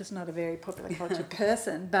whatever. I'm just not a very popular culture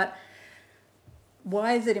person. But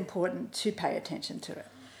why is it important to pay attention to it?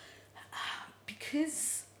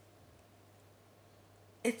 Because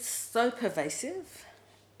it's so pervasive.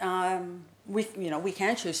 We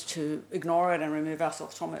can choose to ignore it and remove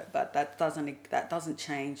ourselves from it, but that doesn't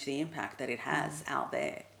change the impact that it has out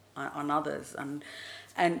there on others,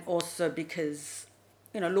 and also because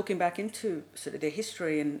looking back into sort of their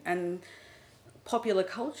history and popular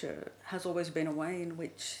culture has always been a way in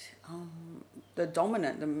which the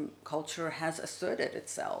dominant culture has asserted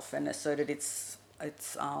itself and asserted its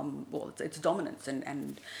dominance,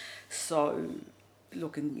 and so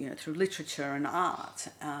looking through literature and art,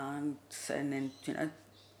 and then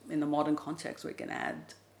in the modern context we can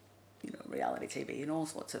add reality TV and all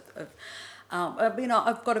sorts of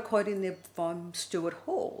I've got a quote in there from Stuart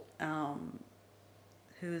Hall,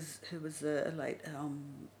 who was a late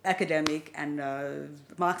academic and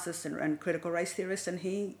Marxist and critical race theorist, and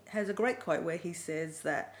he has a great quote where he says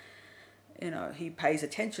that he pays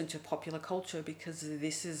attention to popular culture because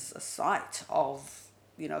this is a site of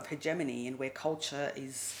of hegemony, and where culture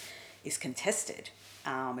is contested.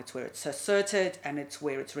 It's where it's asserted and it's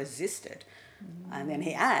where it's resisted. And then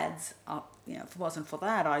he adds, if it wasn't for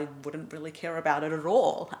that, I wouldn't really care about it at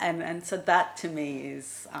all. And so that to me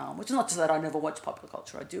is, which is not just that I never watch popular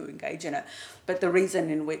culture, I do engage in it, but the reason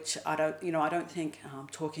in which I don't think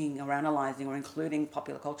talking or analysing or including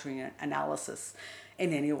popular culture in analysis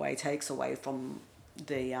in any way takes away from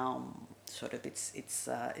the sort of its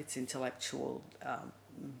intellectual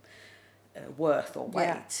worth or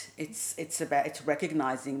weight. Yeah. It's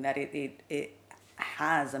recognising that it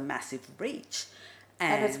has a massive reach.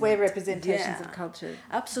 And it's where representations of culture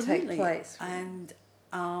take place. And,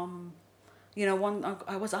 I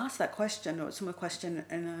was asked that question, or a similar question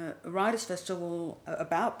in a writers' festival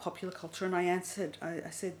about popular culture, and I answered, I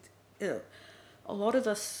said, a lot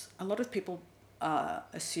of people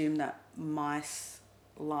assume that mice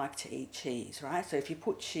like to eat cheese, right? So if you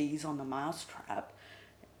put cheese on the mousetrap,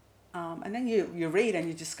 and then you read and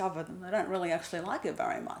you discover that they don't really actually like it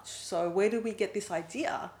very much. So where do we get this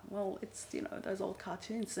idea? Well, it's, those old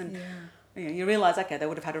cartoons. And you realise, okay, they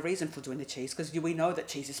would have had a reason for doing the cheese, because we know that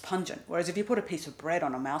cheese is pungent. Whereas if you put a piece of bread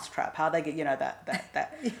on a mousetrap, how they get,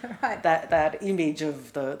 that image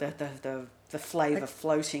of the flavour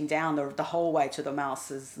floating down the whole way to the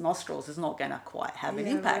mouse's nostrils is not going to quite have an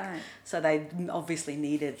impact. Right. So they obviously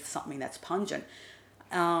needed something that's pungent.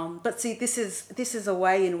 But see, this is a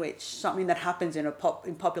way in which something that happens in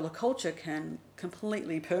popular culture can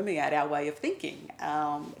completely permeate our way of thinking,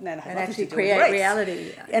 and actually create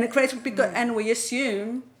reality. And it creates and we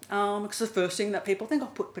assume, because the first thing that people think,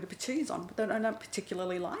 put a bit of cheese on, but they don't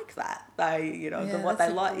particularly like that. They, what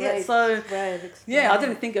they like. Yeah, so I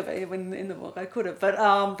didn't think of it when in the book. I could have,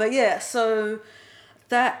 but so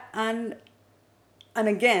that and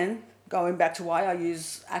again. Going back to why I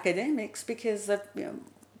use academics, because a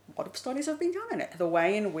lot of studies have been done in it. The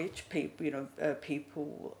way in which people,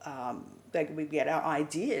 we get our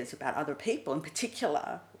ideas about other people, in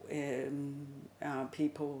particular,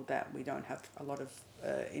 people that we don't have a lot of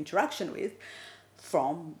interaction with,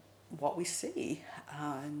 from what we see.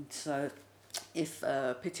 And so, if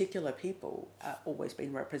particular people are always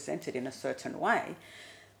being represented in a certain way,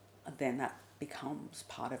 then that becomes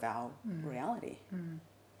part of our reality. Mm.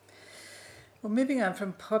 Well, moving on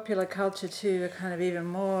from popular culture to a kind of even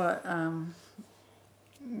more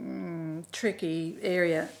tricky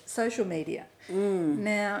area, social media.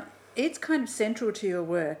 Now, it's kind of central to your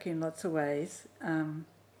work in lots of ways,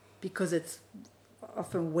 because it's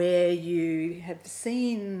often where you have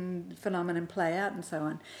seen the phenomenon play out and so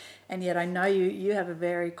on. And yet I know you have a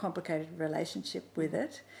very complicated relationship with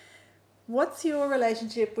it. What's your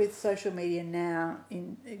relationship with social media now?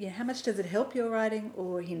 How much does it help your writing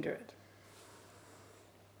or hinder it?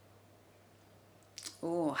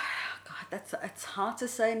 Oh, God, it's hard to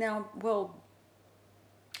say now. Well,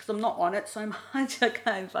 because I'm not on it so much.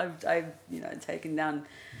 I've taken down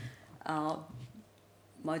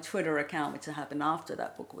my Twitter account, which happened after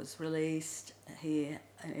that book was released here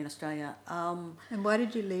in Australia. And why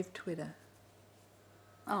did you leave Twitter?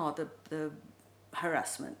 Oh, the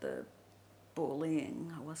harassment, the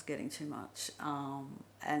bullying. I was getting too much,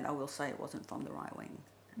 and I will say it wasn't from the right wing.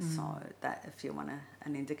 So that, if you want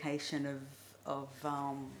an indication of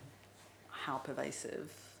how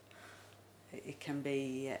pervasive it can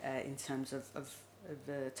be in terms of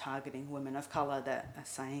targeting women of colour that are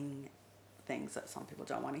saying things that some people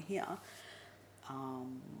don't want to hear,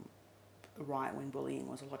 right-wing bullying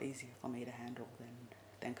was a lot easier for me to handle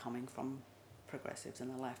than coming from progressives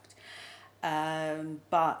and the left.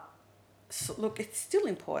 But so, look, it's still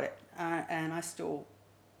important, and I still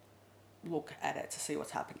look at it to see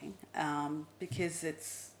what's happening, because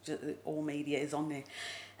it's just, all media is on there,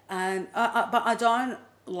 and but I don't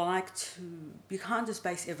like to. You can't just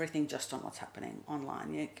base everything just on what's happening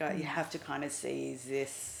online. You have to kind of see,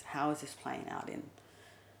 how is this playing out in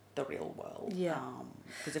the real world? Yeah.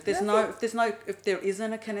 Because if there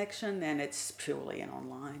isn't a connection, then it's purely an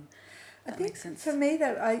online. I think for me,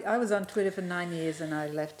 that I was on Twitter for 9 years and I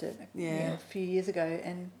left it a few years ago,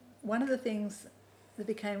 and one of the things that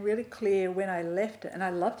became really clear when I left it, and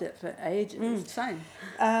I loved it for ages, same,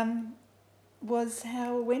 was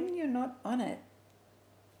how when you're not on it,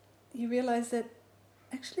 you realise that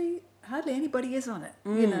actually hardly anybody is on it,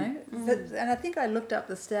 and I think I looked up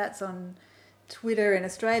the stats on Twitter in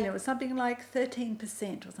Australia. It was something like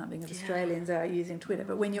 13% or something of Australians are using Twitter.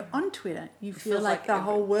 But when you're on Twitter, you feel like the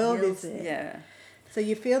whole world is there. Yeah. So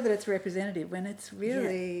you feel that it's representative when it's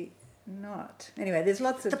really not. Anyway, there's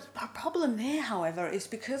lots of... The problem there, however, is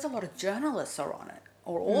because a lot of journalists are on it,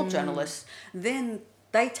 or all journalists, then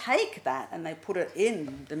they take that and they put it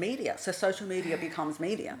in the media. So social media becomes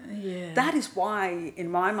media. Yeah. That is why, in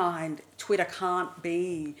my mind, Twitter can't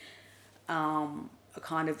be...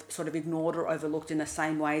 kind of sort of ignored or overlooked in the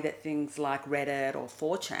same way that things like Reddit or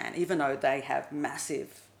 4chan, even though they have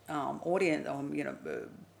massive audience,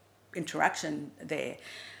 interaction there,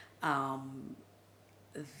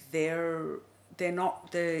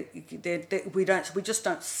 we just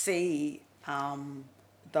don't see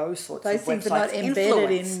those sorts those of things websites are not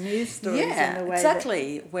embedded influence. in news stories Yeah, in the way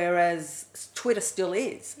exactly. Whereas Twitter still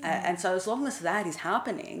is, and so as long as that is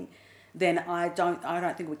happening, then I don't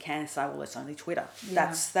think we can say, well, it's only Twitter.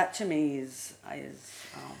 Yeah. That to me is.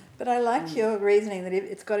 But I like your reasoning that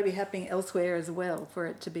it's got to be happening elsewhere as well for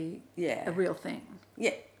it to be a real thing.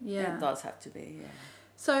 Yeah, Yeah. it does have to be. Yeah.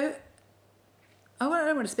 So I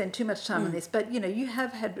don't want to spend too much time on this, but you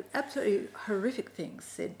have had absolutely horrific things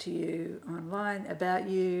said to you online about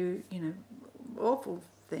you, awful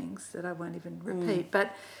things that I won't even repeat.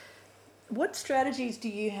 But what strategies do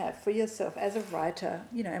you have for yourself as a writer,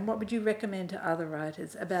 and what would you recommend to other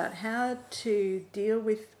writers about how to deal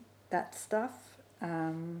with that stuff,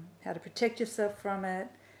 how to protect yourself from it?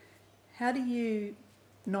 How do you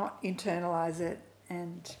not internalize it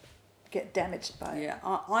and get damaged by it? Yeah,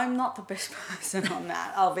 I'm not the best person on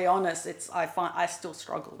that. I'll be honest. I still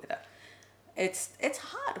struggle with it. It's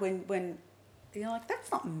hard when you're like, that's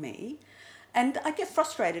not me, and I get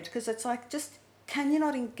frustrated because it's like, just can you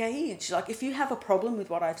not engage? Like, if you have a problem with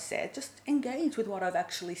what I've said, just engage with what I've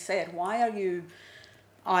actually said. Why are you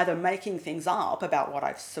either making things up about what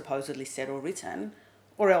I've supposedly said or written,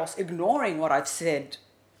 or else ignoring what I've said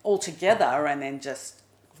altogether and then just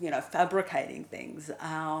fabricating things?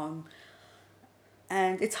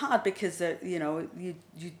 And it's hard because that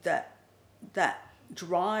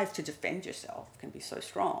drive to defend yourself can be so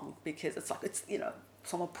strong, because it's like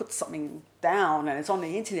someone puts something down and it's on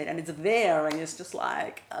the internet and it's there and it's just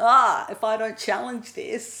like, if I don't challenge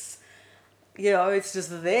this, it's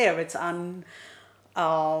just there. It's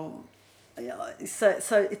so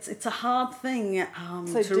it's a hard thing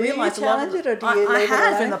So to do realize. you challenge it, or do you I leave it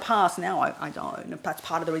have alone? in the past. Now I don't. And that's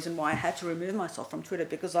part of the reason why I had to remove myself from Twitter,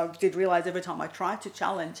 because I did realize every time I tried to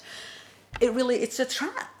challenge, it's a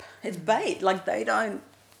trap. It's bait. Like, they don't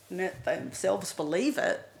themselves believe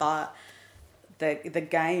it, but the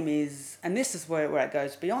game is, and this is where it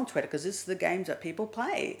goes beyond Twitter, because this is the games that people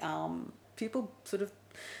play. People sort of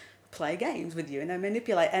play games with you and they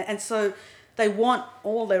manipulate, and so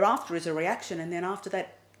all they're after is a reaction, and then after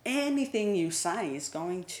that anything you say is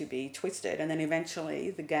going to be twisted, and then eventually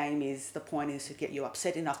the point is to get you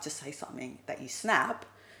upset enough to say something that you snap,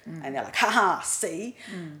 and they're like, haha, see?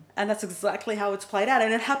 And that's exactly how it's played out.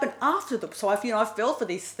 And it happened after so I fell for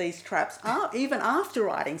these traps even after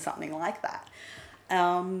writing something like that,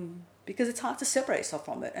 because it's hard to separate yourself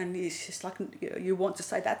from it, and it's just like, you want to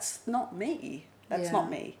say, that's not me, not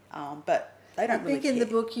me, but they don't really care. I think in the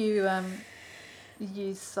book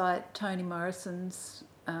you cite Toni Morrison's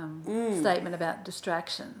statement about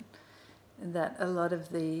distraction, and that a lot of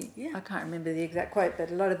I can't remember the exact quote, but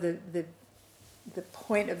a lot of the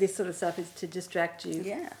point of this sort of stuff is to distract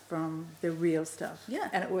you from the real stuff. Yeah.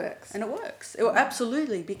 And it works.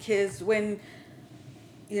 Absolutely, because when,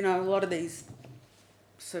 a lot of these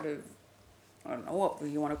sort of, I don't know what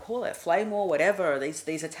you want to call it, flame war, whatever,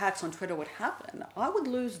 these attacks on Twitter would happen, I would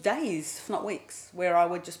lose days, if not weeks, where I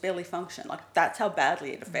would just barely function. Like, that's how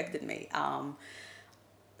badly it affected me.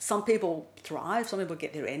 Some people thrive, some people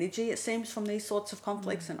get their energy, it seems, from these sorts of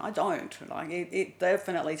conflicts, and I don't. Like, it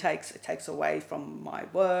definitely takes away from my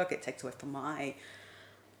work, it takes away from my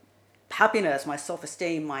happiness, my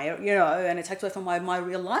self-esteem, and it takes away from my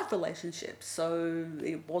real life relationships. So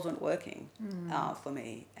it wasn't working for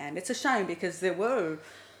me, and it's a shame, because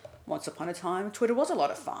once upon a time, Twitter was a lot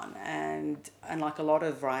of fun, and like a lot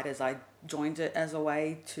of writers, I joined it as a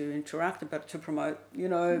way to interact, but to promote,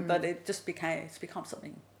 but it's become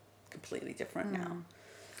something completely different now.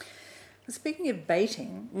 Speaking of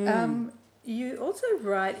baiting, you also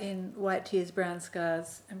write in White Tears, Brown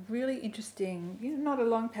Scars a really interesting, not a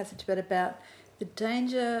long passage, but about the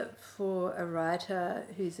danger for a writer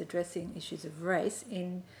who's addressing issues of race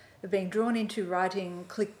of being drawn into writing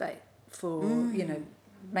clickbait for,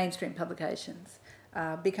 mainstream publications,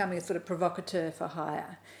 becoming a sort of provocateur for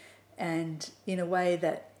hire, and in a way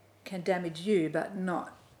that can damage you, but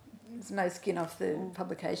there's no skin off the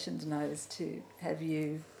publication's nose to have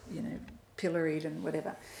you, pilloried and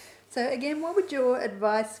whatever. So again, what would your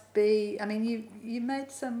advice be? I mean, you made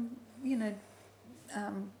some,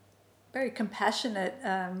 very compassionate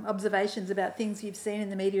observations about things you've seen in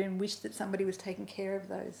the media and wish that somebody was taking care of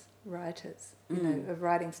those writers, of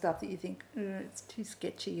writing stuff that you think, it's too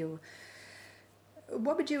sketchy. Or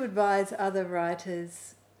what would you advise other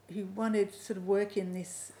writers who want to sort of work in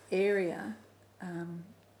this area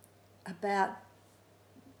about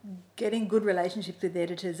getting good relationships with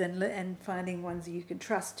editors and finding ones that you can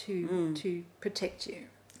trust to protect you.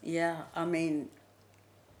 Yeah, I mean,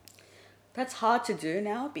 that's hard to do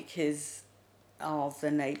now because of the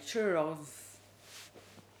nature of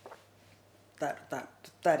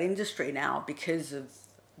that industry now, because of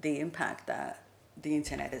the impact that the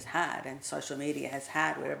internet has had and social media has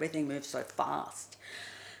had, where everything moves so fast.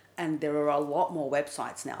 And there are a lot more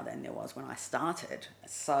websites now than there was when I started.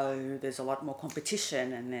 So there's a lot more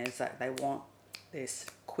competition, and they want this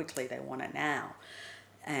quickly, they want it now.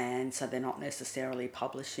 And so they're not necessarily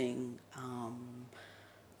publishing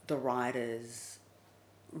the writers'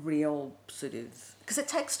 real sort of... Because it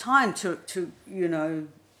takes time to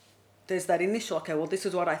there's that initial, okay, well, this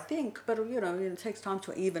is what I think, but, it takes time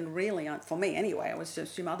to even really, for me anyway, I was to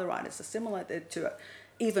assume other writers are similar, to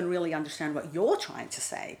even really understand what you're trying to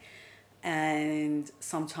say. And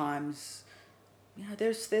sometimes,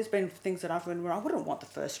 there's been things that I've written where I wouldn't want the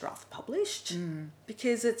first draft published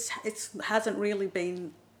because it hasn't really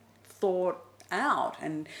been thought out,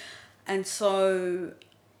 and so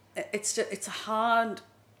it's so hard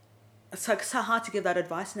to give that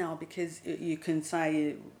advice now, because you can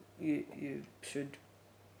say you should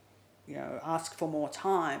ask for more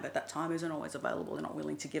time, but that time isn't always available. They're not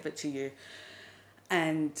willing to give it to you,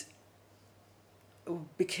 and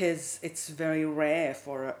because it's very rare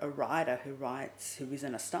for a writer who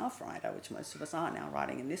isn't a staff writer, which most of us are now,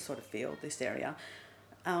 writing in this sort of field, this area,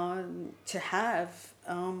 to have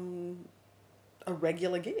a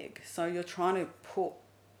regular gig. So you're trying to put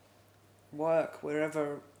work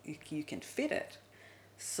wherever you can fit it.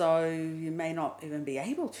 So you may not even be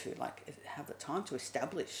able to have the time to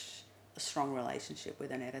establish a strong relationship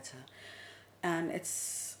with an editor, and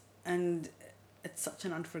it's such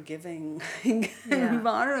an unforgiving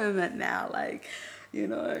environment now.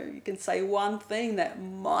 You can say one thing that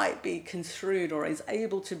might be construed or is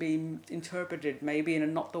able to be interpreted maybe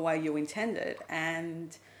in not the way you intended,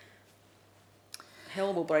 and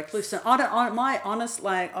hell will break loose. And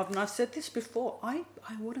I've said this before, I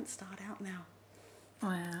wouldn't start out now.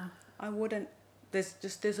 Wow. I wouldn't.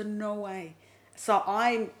 There's no way. So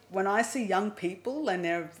when I see young people,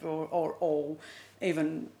 and or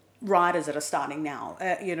even writers that are starting now,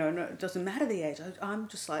 it doesn't matter the age, I'm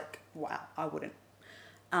just like, wow, I wouldn't.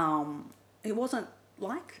 It wasn't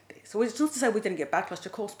like this. So it's not to say we didn't get backlash,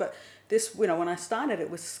 of course, but this, when I started, it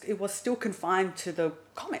was still confined to the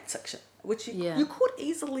comment section, which you could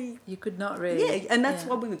easily... You could not read. Yeah, and that's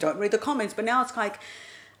why we don't read the comments. But now it's like,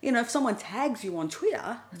 if someone tags you on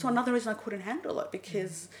Twitter, that's another reason I couldn't handle it,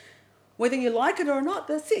 because whether you like it or not,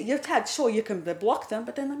 that's it. You're tagged, sure, you can block them,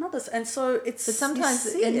 but then another's... And so it's... But sometimes,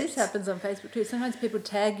 and this happens on Facebook too, sometimes people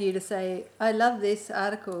tag you to say, I love this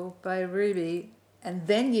article by Ruby, and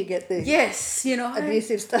then you get the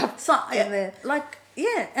abusive stuff in there.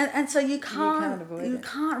 And so you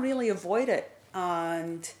can't really avoid it.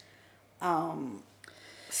 And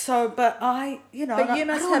so, but but you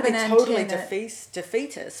must have an antenna. Totally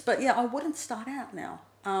defeatist, but I wouldn't start out now.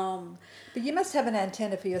 But you must have an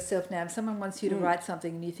antenna for yourself now. If someone wants you to write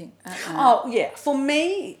something and you think, Oh, yeah. For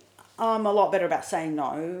me, I'm a lot better about saying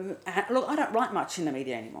no. Look, I don't write much in the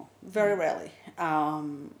media anymore. Very rarely.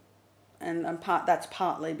 And that's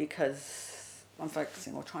partly because I'm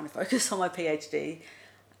trying to focus on my PhD.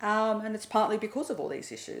 And it's partly because of all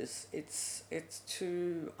these issues. It's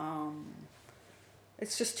too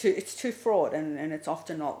fraught, and it's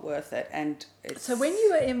often not worth it. And so when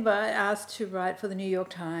you were asked to write for the New York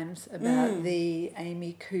Times about the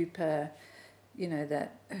Amy Cooper,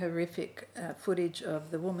 that horrific footage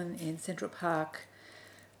of the woman in Central Park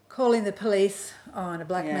calling the police on a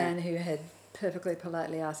black man who had perfectly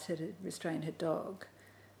politely asked her to restrain her dog,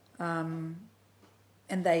 so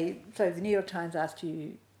the New York Times asked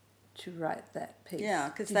you to write that piece. Yeah,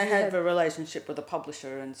 because they had a relationship with the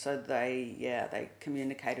publisher, and so they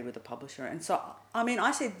communicated with the publisher. And so,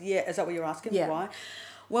 I said, is that what you're asking? Yeah. Why?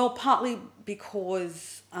 Well, partly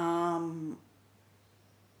because,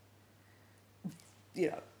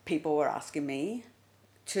 people were asking me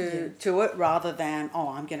to it, rather than,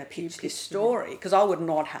 I'm going to pitch this story, because I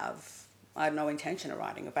had no intention of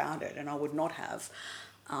writing about it, and I would not have,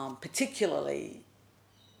 particularly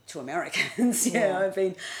to Americans, but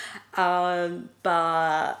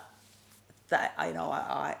that I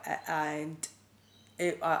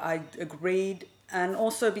agreed, and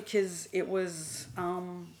also because it was,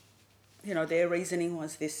 their reasoning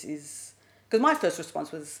was, this is, because my first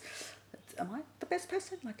response was, am I the best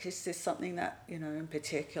person? Is this something that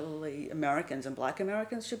particularly Americans and Black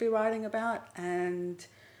Americans should be writing about? And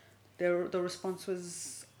the response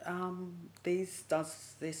was, the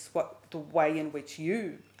way in which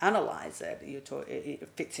you analyze it, it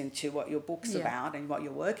fits into what your book's about and what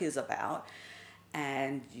your work is about,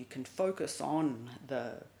 and you can focus on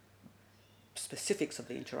the specifics of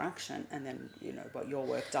the interaction, and then what your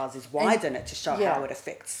work does is widen it to show how it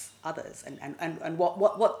affects others and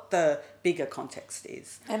what the bigger context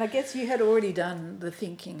is. And I guess you had already done the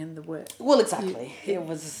thinking and the work. Well, exactly. It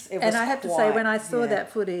was and I have to say, when I saw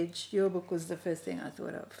that footage, your book was the first thing I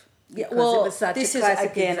thought of. Yeah, well, it was such this a classic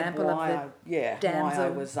is again example why of the damsel, why I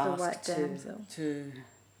was the asked white damsel.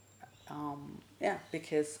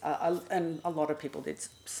 because and a lot of people did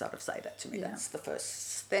sort of say that to me. Yeah. That's the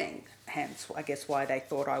first thing. Hence, I guess why they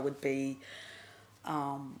thought I would be,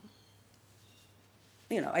 a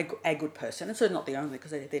good person. And certainly not the only,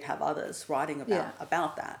 because they did have others writing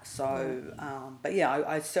about that. So, but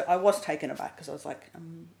I was taken aback because I was like,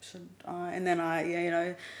 should I? And then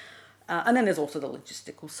and then there's also the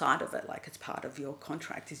logistical side of it. Like, it's part of your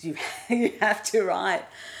contract is you have to write.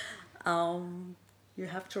 You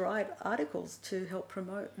have to write articles to help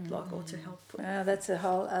promote, or to help. That's a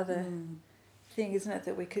whole other thing, isn't it,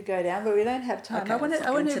 that we could go down, but we don't have time. Okay,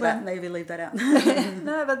 I want to maybe leave that out.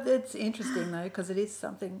 No, but it's interesting though, because it is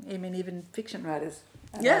something. I mean, even fiction writers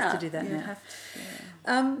are asked to do that now.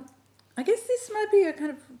 I guess this might be a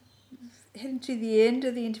kind of heading to the end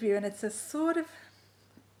of the interview, and it's a sort of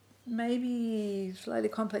maybe slightly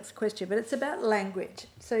complex question, but it's about language.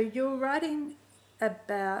 So you're writing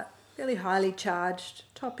about really highly charged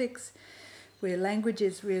topics where language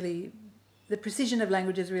is really, the precision of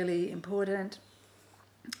language is really important.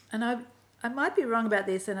 And I might be wrong about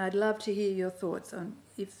this, and I'd love to hear your thoughts on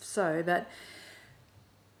if so, but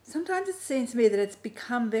sometimes it seems to me that it's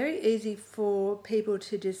become very easy for people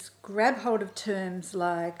to just grab hold of terms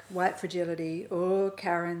like white fragility or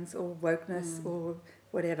Karens or wokeness or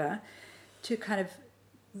whatever, to kind of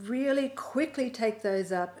really quickly take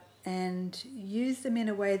those up and use them in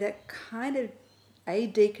a way that kind of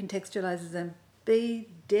A, decontextualizes them, B,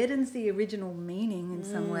 deadens the original meaning in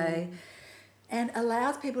some way, and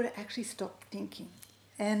allows people to actually stop thinking.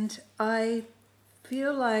 And I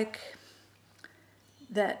feel like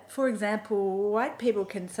that, for example, white people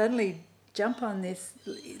can suddenly jump on this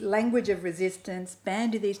language of resistance,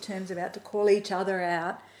 bandy these terms about to call each other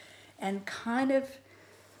out, and kind of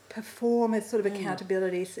perform as sort of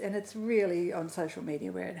accountability, and it's really on social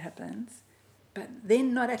media where it happens, but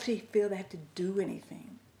then not actually feel they have to do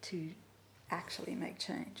anything to actually make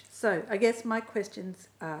change. So I guess my questions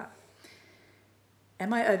are,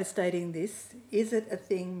 am I overstating this? Is it a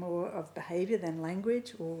thing more of behaviour than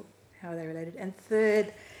language, or how are they related? And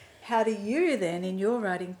third, how do you then in your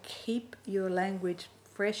writing keep your language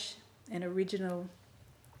fresh and original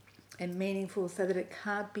and meaningful so that it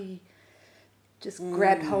can't be just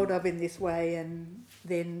grabbed hold of in this way and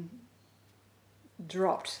then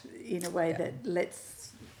dropped in a way that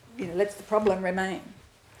lets the problem remain?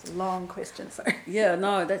 It's a long question, sorry. Yeah,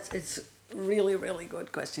 no, it's really, really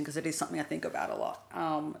good question, because it is something I think about a lot.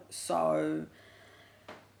 So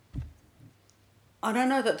I don't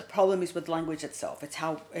know that the problem is with language itself.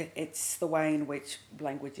 It's the way in which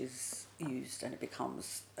language is used and it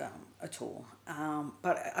becomes a tool.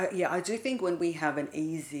 But I do think when we have an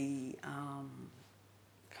easy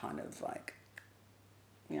kind of like,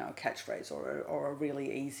 catchphrase or a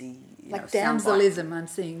really easy, like damselism I'm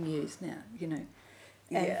seeing used now,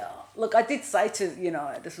 Yeah. Look, I did say to,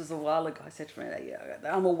 this was a while ago, I said to me that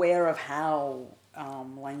I'm aware of how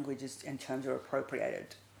languages and terms are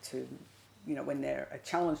appropriated to, when they're a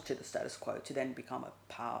challenge to the status quo, to then become a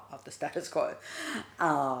part of the status quo.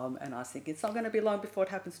 And I was thinking, it's not going to be long before it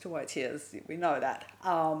happens to white tears. We know that.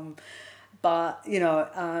 But,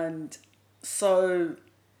 and so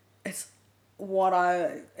it's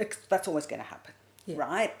that's always going to happen,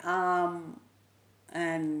 right?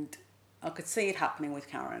 And I could see it happening with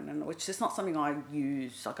Karen, and which is not something I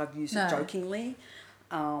use. Like, I've used it jokingly.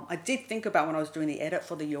 I did think about when I was doing the edit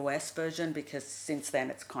for the US version, because since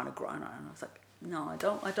then it's kind of grown on, and I was like, no,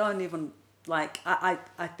 I don't even like. I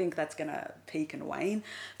think that's gonna peak and wane,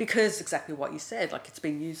 because exactly what you said. Like, it's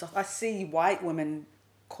been used. I see white women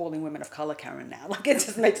calling women of color Karen now. Like, it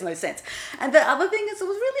just makes no sense. And the other thing is,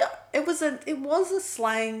 it was a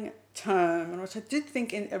slang term, and which I did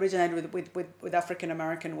think originated with African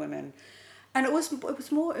American women, and it was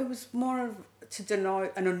more to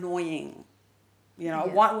denote an annoying, a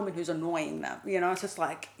white woman who's annoying them. It's just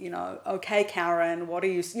like, okay, Karen, what are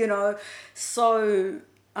you, So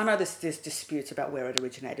I know there's disputes about where it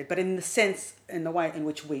originated, but in the way in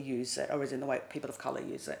which we use it, or is in the way people of color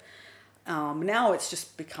use it, now it's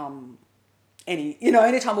just become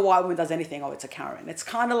anytime a white woman does anything, it's a Karen. It's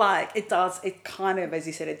kind of like, it kind of, as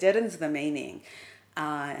you said, it deadens the meaning,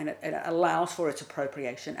 and it allows for its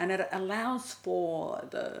appropriation, and it allows for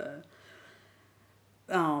the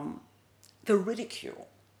ridicule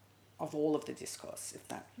of all of the discourse, if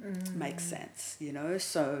that makes sense,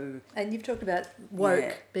 so... And you've talked about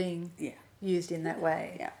woke being used in that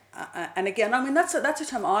way. Yeah. And again, I mean, that's a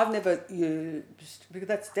term I've never used, because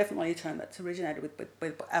that's definitely a term that's originated with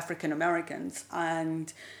African Americans,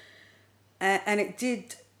 and it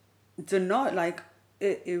did denote, like,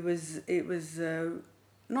 it was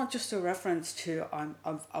not just a reference to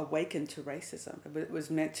I've awakened to racism. It was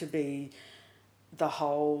meant to be the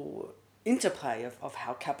whole interplay of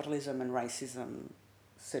how capitalism and racism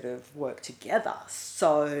sort of work together.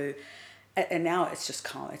 So, and now it's just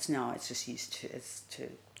used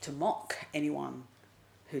to mock anyone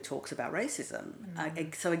who talks about racism.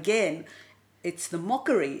 So again, it's the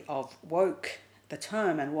mockery of woke, the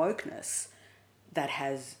term, and wokeness that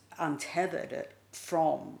has untethered it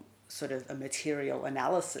from sort of a material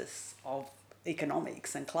analysis of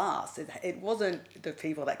economics and class. It wasn't the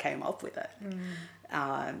people that came up with it.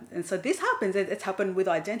 And so this happens. It's happened with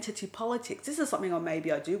identity politics. This is something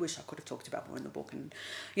I do wish I could have talked about more in the book. And,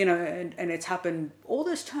 and it's happened, all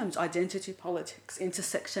those terms, identity politics,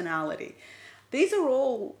 intersectionality. These are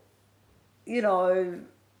all, they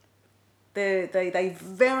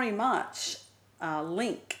very much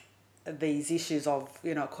link these issues of,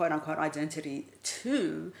 quote unquote identity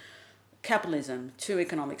to capitalism, to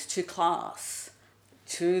economics, to class,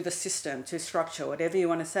 to the system, to structure, whatever you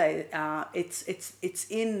want to say. It's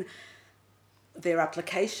in their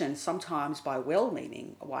application, sometimes by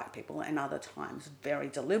well-meaning white people, and other times very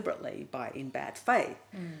deliberately in bad faith,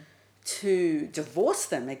 to divorce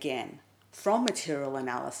them again from material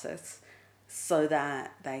analysis, so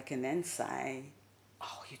that they can then say,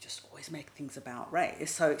 oh, you just always make things about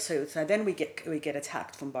race. So then we get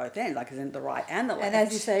attacked from both ends, like in the right and the left. And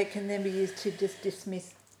as you say, it can then be used to just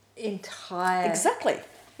dismiss entire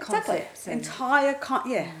concepts. Entire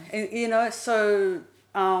so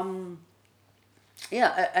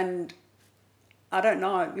and I don't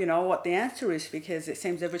know, what the answer is, because it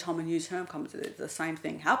seems every time a new term comes, the same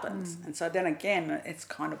thing happens. And so then again, it's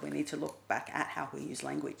kind of, we need to look back at how we use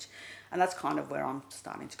language. And that's kind of where I'm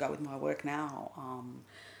starting to go with my work now,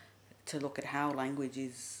 to look at how language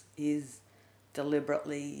is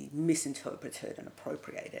deliberately misinterpreted and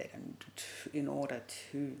appropriated, and in order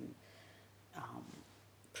to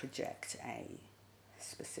project a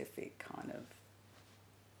specific kind of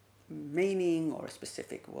meaning or a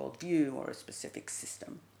specific worldview or a specific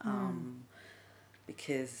system.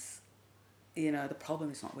 Because, the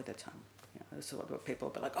problem is not with the term. This is what people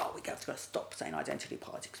will be like, oh, we have to stop saying identity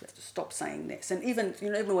politics, we have to stop saying this. And even,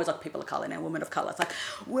 even words like people of colour now, women of colour, it's like,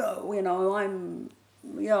 well, I'm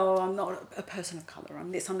not a person of colour,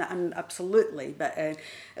 I'm this, I'm that, and absolutely. But it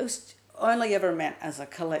was only ever meant as a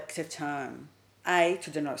collective term, to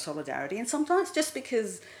denote solidarity, and sometimes just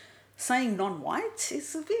because saying non-white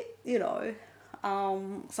is a bit,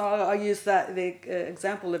 so I use the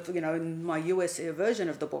example of, in my US version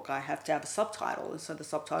of the book, I have to have a subtitle. And so the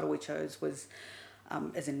subtitle we chose was,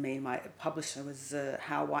 as in me and my publisher, was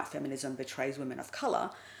How White Feminism Betrays Women of Colour.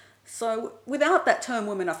 So without that term,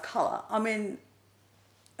 women of colour, I mean,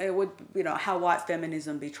 it would, how white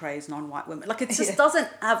feminism betrays non-white women. Like, it just doesn't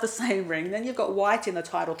have the same ring. Then you've got white in the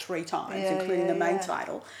title 3 times, including the main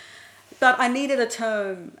title. But I needed a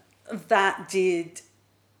term that did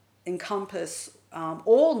encompass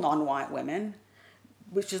all non-white women,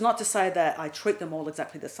 which is not to say that I treat them all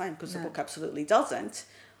exactly the same, because the book absolutely doesn't,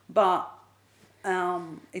 but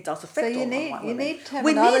it does affect all non-white women. You need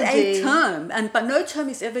terminology. We need a term, but no term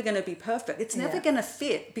is ever going to be perfect. It's never going to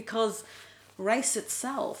fit, because race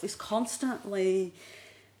itself is constantly,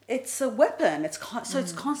 it's a weapon. It's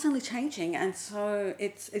constantly changing, and so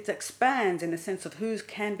it expands in the sense of who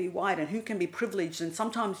can be white and who can be privileged. And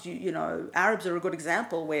sometimes Arabs are a good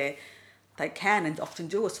example where they can and often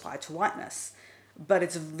do aspire to whiteness, but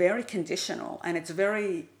it's very conditional and it's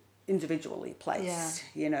very individually placed.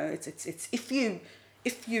 It's if you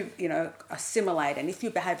assimilate and if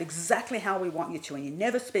you behave exactly how we want you to, and you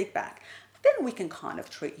never speak back, then we can kind of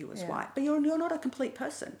treat you as white. But you're not a complete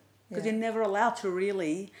person, because you're never allowed to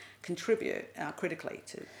really contribute critically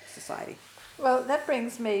to society. Well, that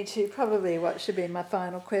brings me to probably what should be my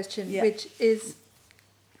final question, which is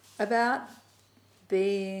about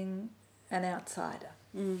being an outsider.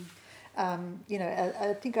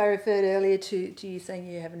 I think I referred earlier to you saying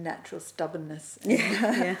you have a natural stubbornness.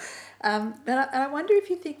 And I wonder if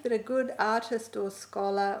you think that a good artist or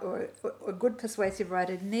scholar or a good persuasive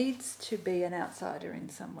writer needs to be an outsider in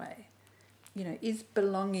some way. is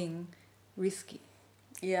belonging risky?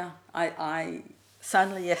 Yeah, I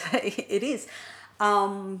certainly, yeah, it is.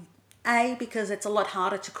 Because it's a lot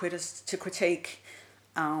harder to critique,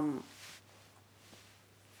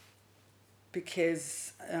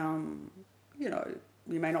 because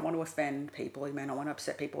you may not want to offend people, you may not want to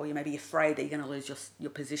upset people, you may be afraid that you're going to lose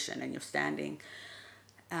your position and your standing.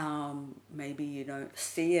 Maybe you don't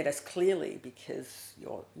see it as clearly because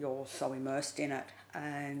you're so immersed in it.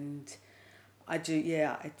 And I do,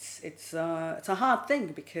 yeah, it's a hard thing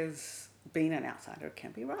because being an outsider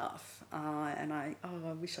can be rough. And I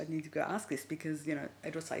wish I knew to go ask this, because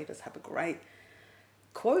Edward Said does have a great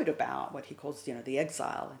quote about what he calls the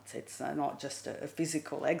exile. It's not just a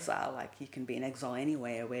physical exile, like you can be in exile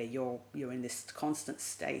anywhere where you're in this constant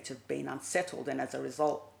state of being unsettled, and as a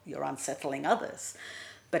result you're unsettling others.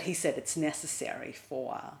 But he said it's necessary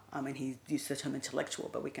for, he used the term intellectual,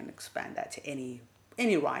 but we can expand that to any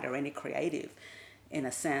writer, any creative, in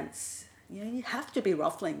a sense. You have to be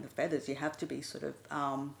ruffling the feathers. You have to be sort of,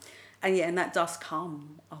 and that does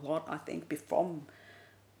come a lot, I think, from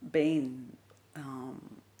being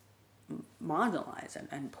marginalised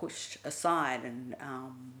and pushed aside. And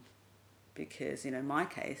because, in my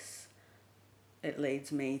case, it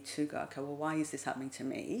leads me to go, okay, well, why is this happening to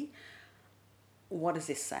me? What does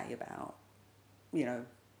this say about,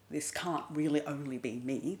 this can't really only be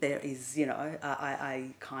me. There is,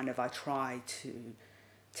 I try to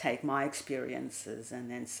take my experiences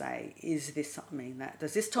and then say, does this tell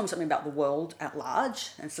me something about the world at large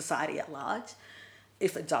and society at large?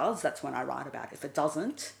 If it does, that's when I write about it. If it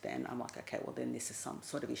doesn't, then I'm like, okay, well, then this is some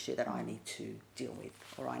sort of issue that I need to deal with,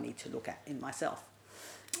 or I need to look at in myself.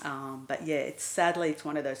 But yeah, sadly, it's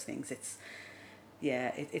one of those things. It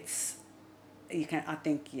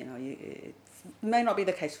may not be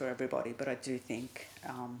the case for everybody, but I do think,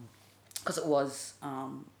 because it was I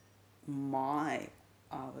knew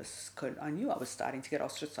I was starting to get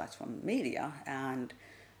ostracized from media, and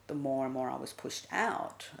the more and more I was pushed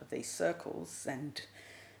out of these circles, and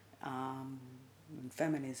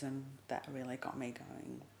feminism, that really got me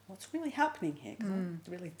going, what's really happening here? Because I haven't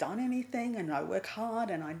really done anything, and I work hard,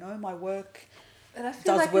 and I know my work does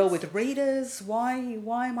like well with readers. Why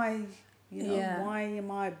am I, why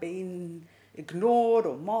am I being ignored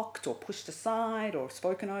or mocked or pushed aside or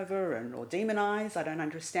spoken over or demonized? I don't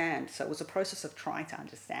understand. So it was a process of trying to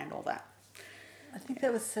understand all that. I think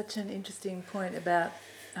that was such an interesting point about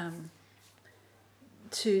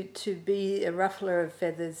to be a ruffler of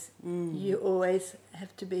feathers, you always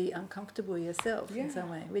have to be uncomfortable yourself in some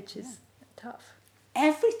way, which is tough.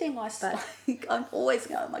 Everything I say, I'm always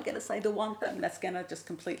going, am I going to say the one thing that's going to just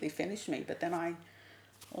completely finish me? But then I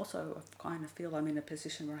also kind of feel I'm in a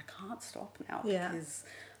position where I can't stop now, because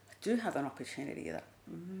I do have an opportunity that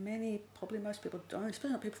probably most people don't,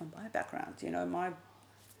 especially not people from my background.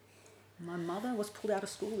 My mother was pulled out of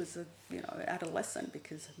school as a adolescent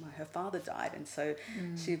because her father died, and so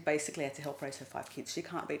she basically had to help raise her 5 kids. She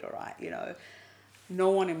can't read or write.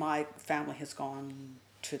 No one in my family has gone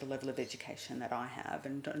to the level of education that I have,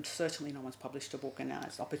 and certainly no one's published a book, and now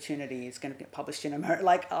its opportunity is going to get published in America.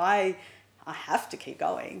 Like I have to keep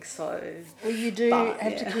going. So you do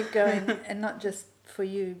have to keep going, and not just for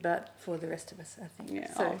you, but for the rest of us, I think.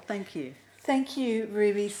 Yeah. So, thank you. Thank you,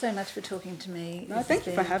 Ruby, so much for talking to me. No, thank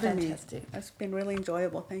you for having me. It's been really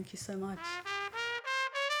enjoyable. Thank you so much.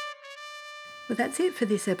 Well, that's it for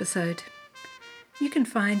this episode. You can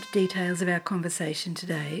find details of our conversation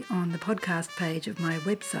today on the podcast page of my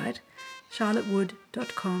website,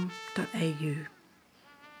 charlottewood.com.au.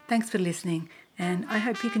 Thanks for listening, and I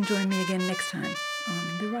hope you can join me again next time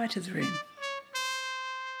on The Writer's Room.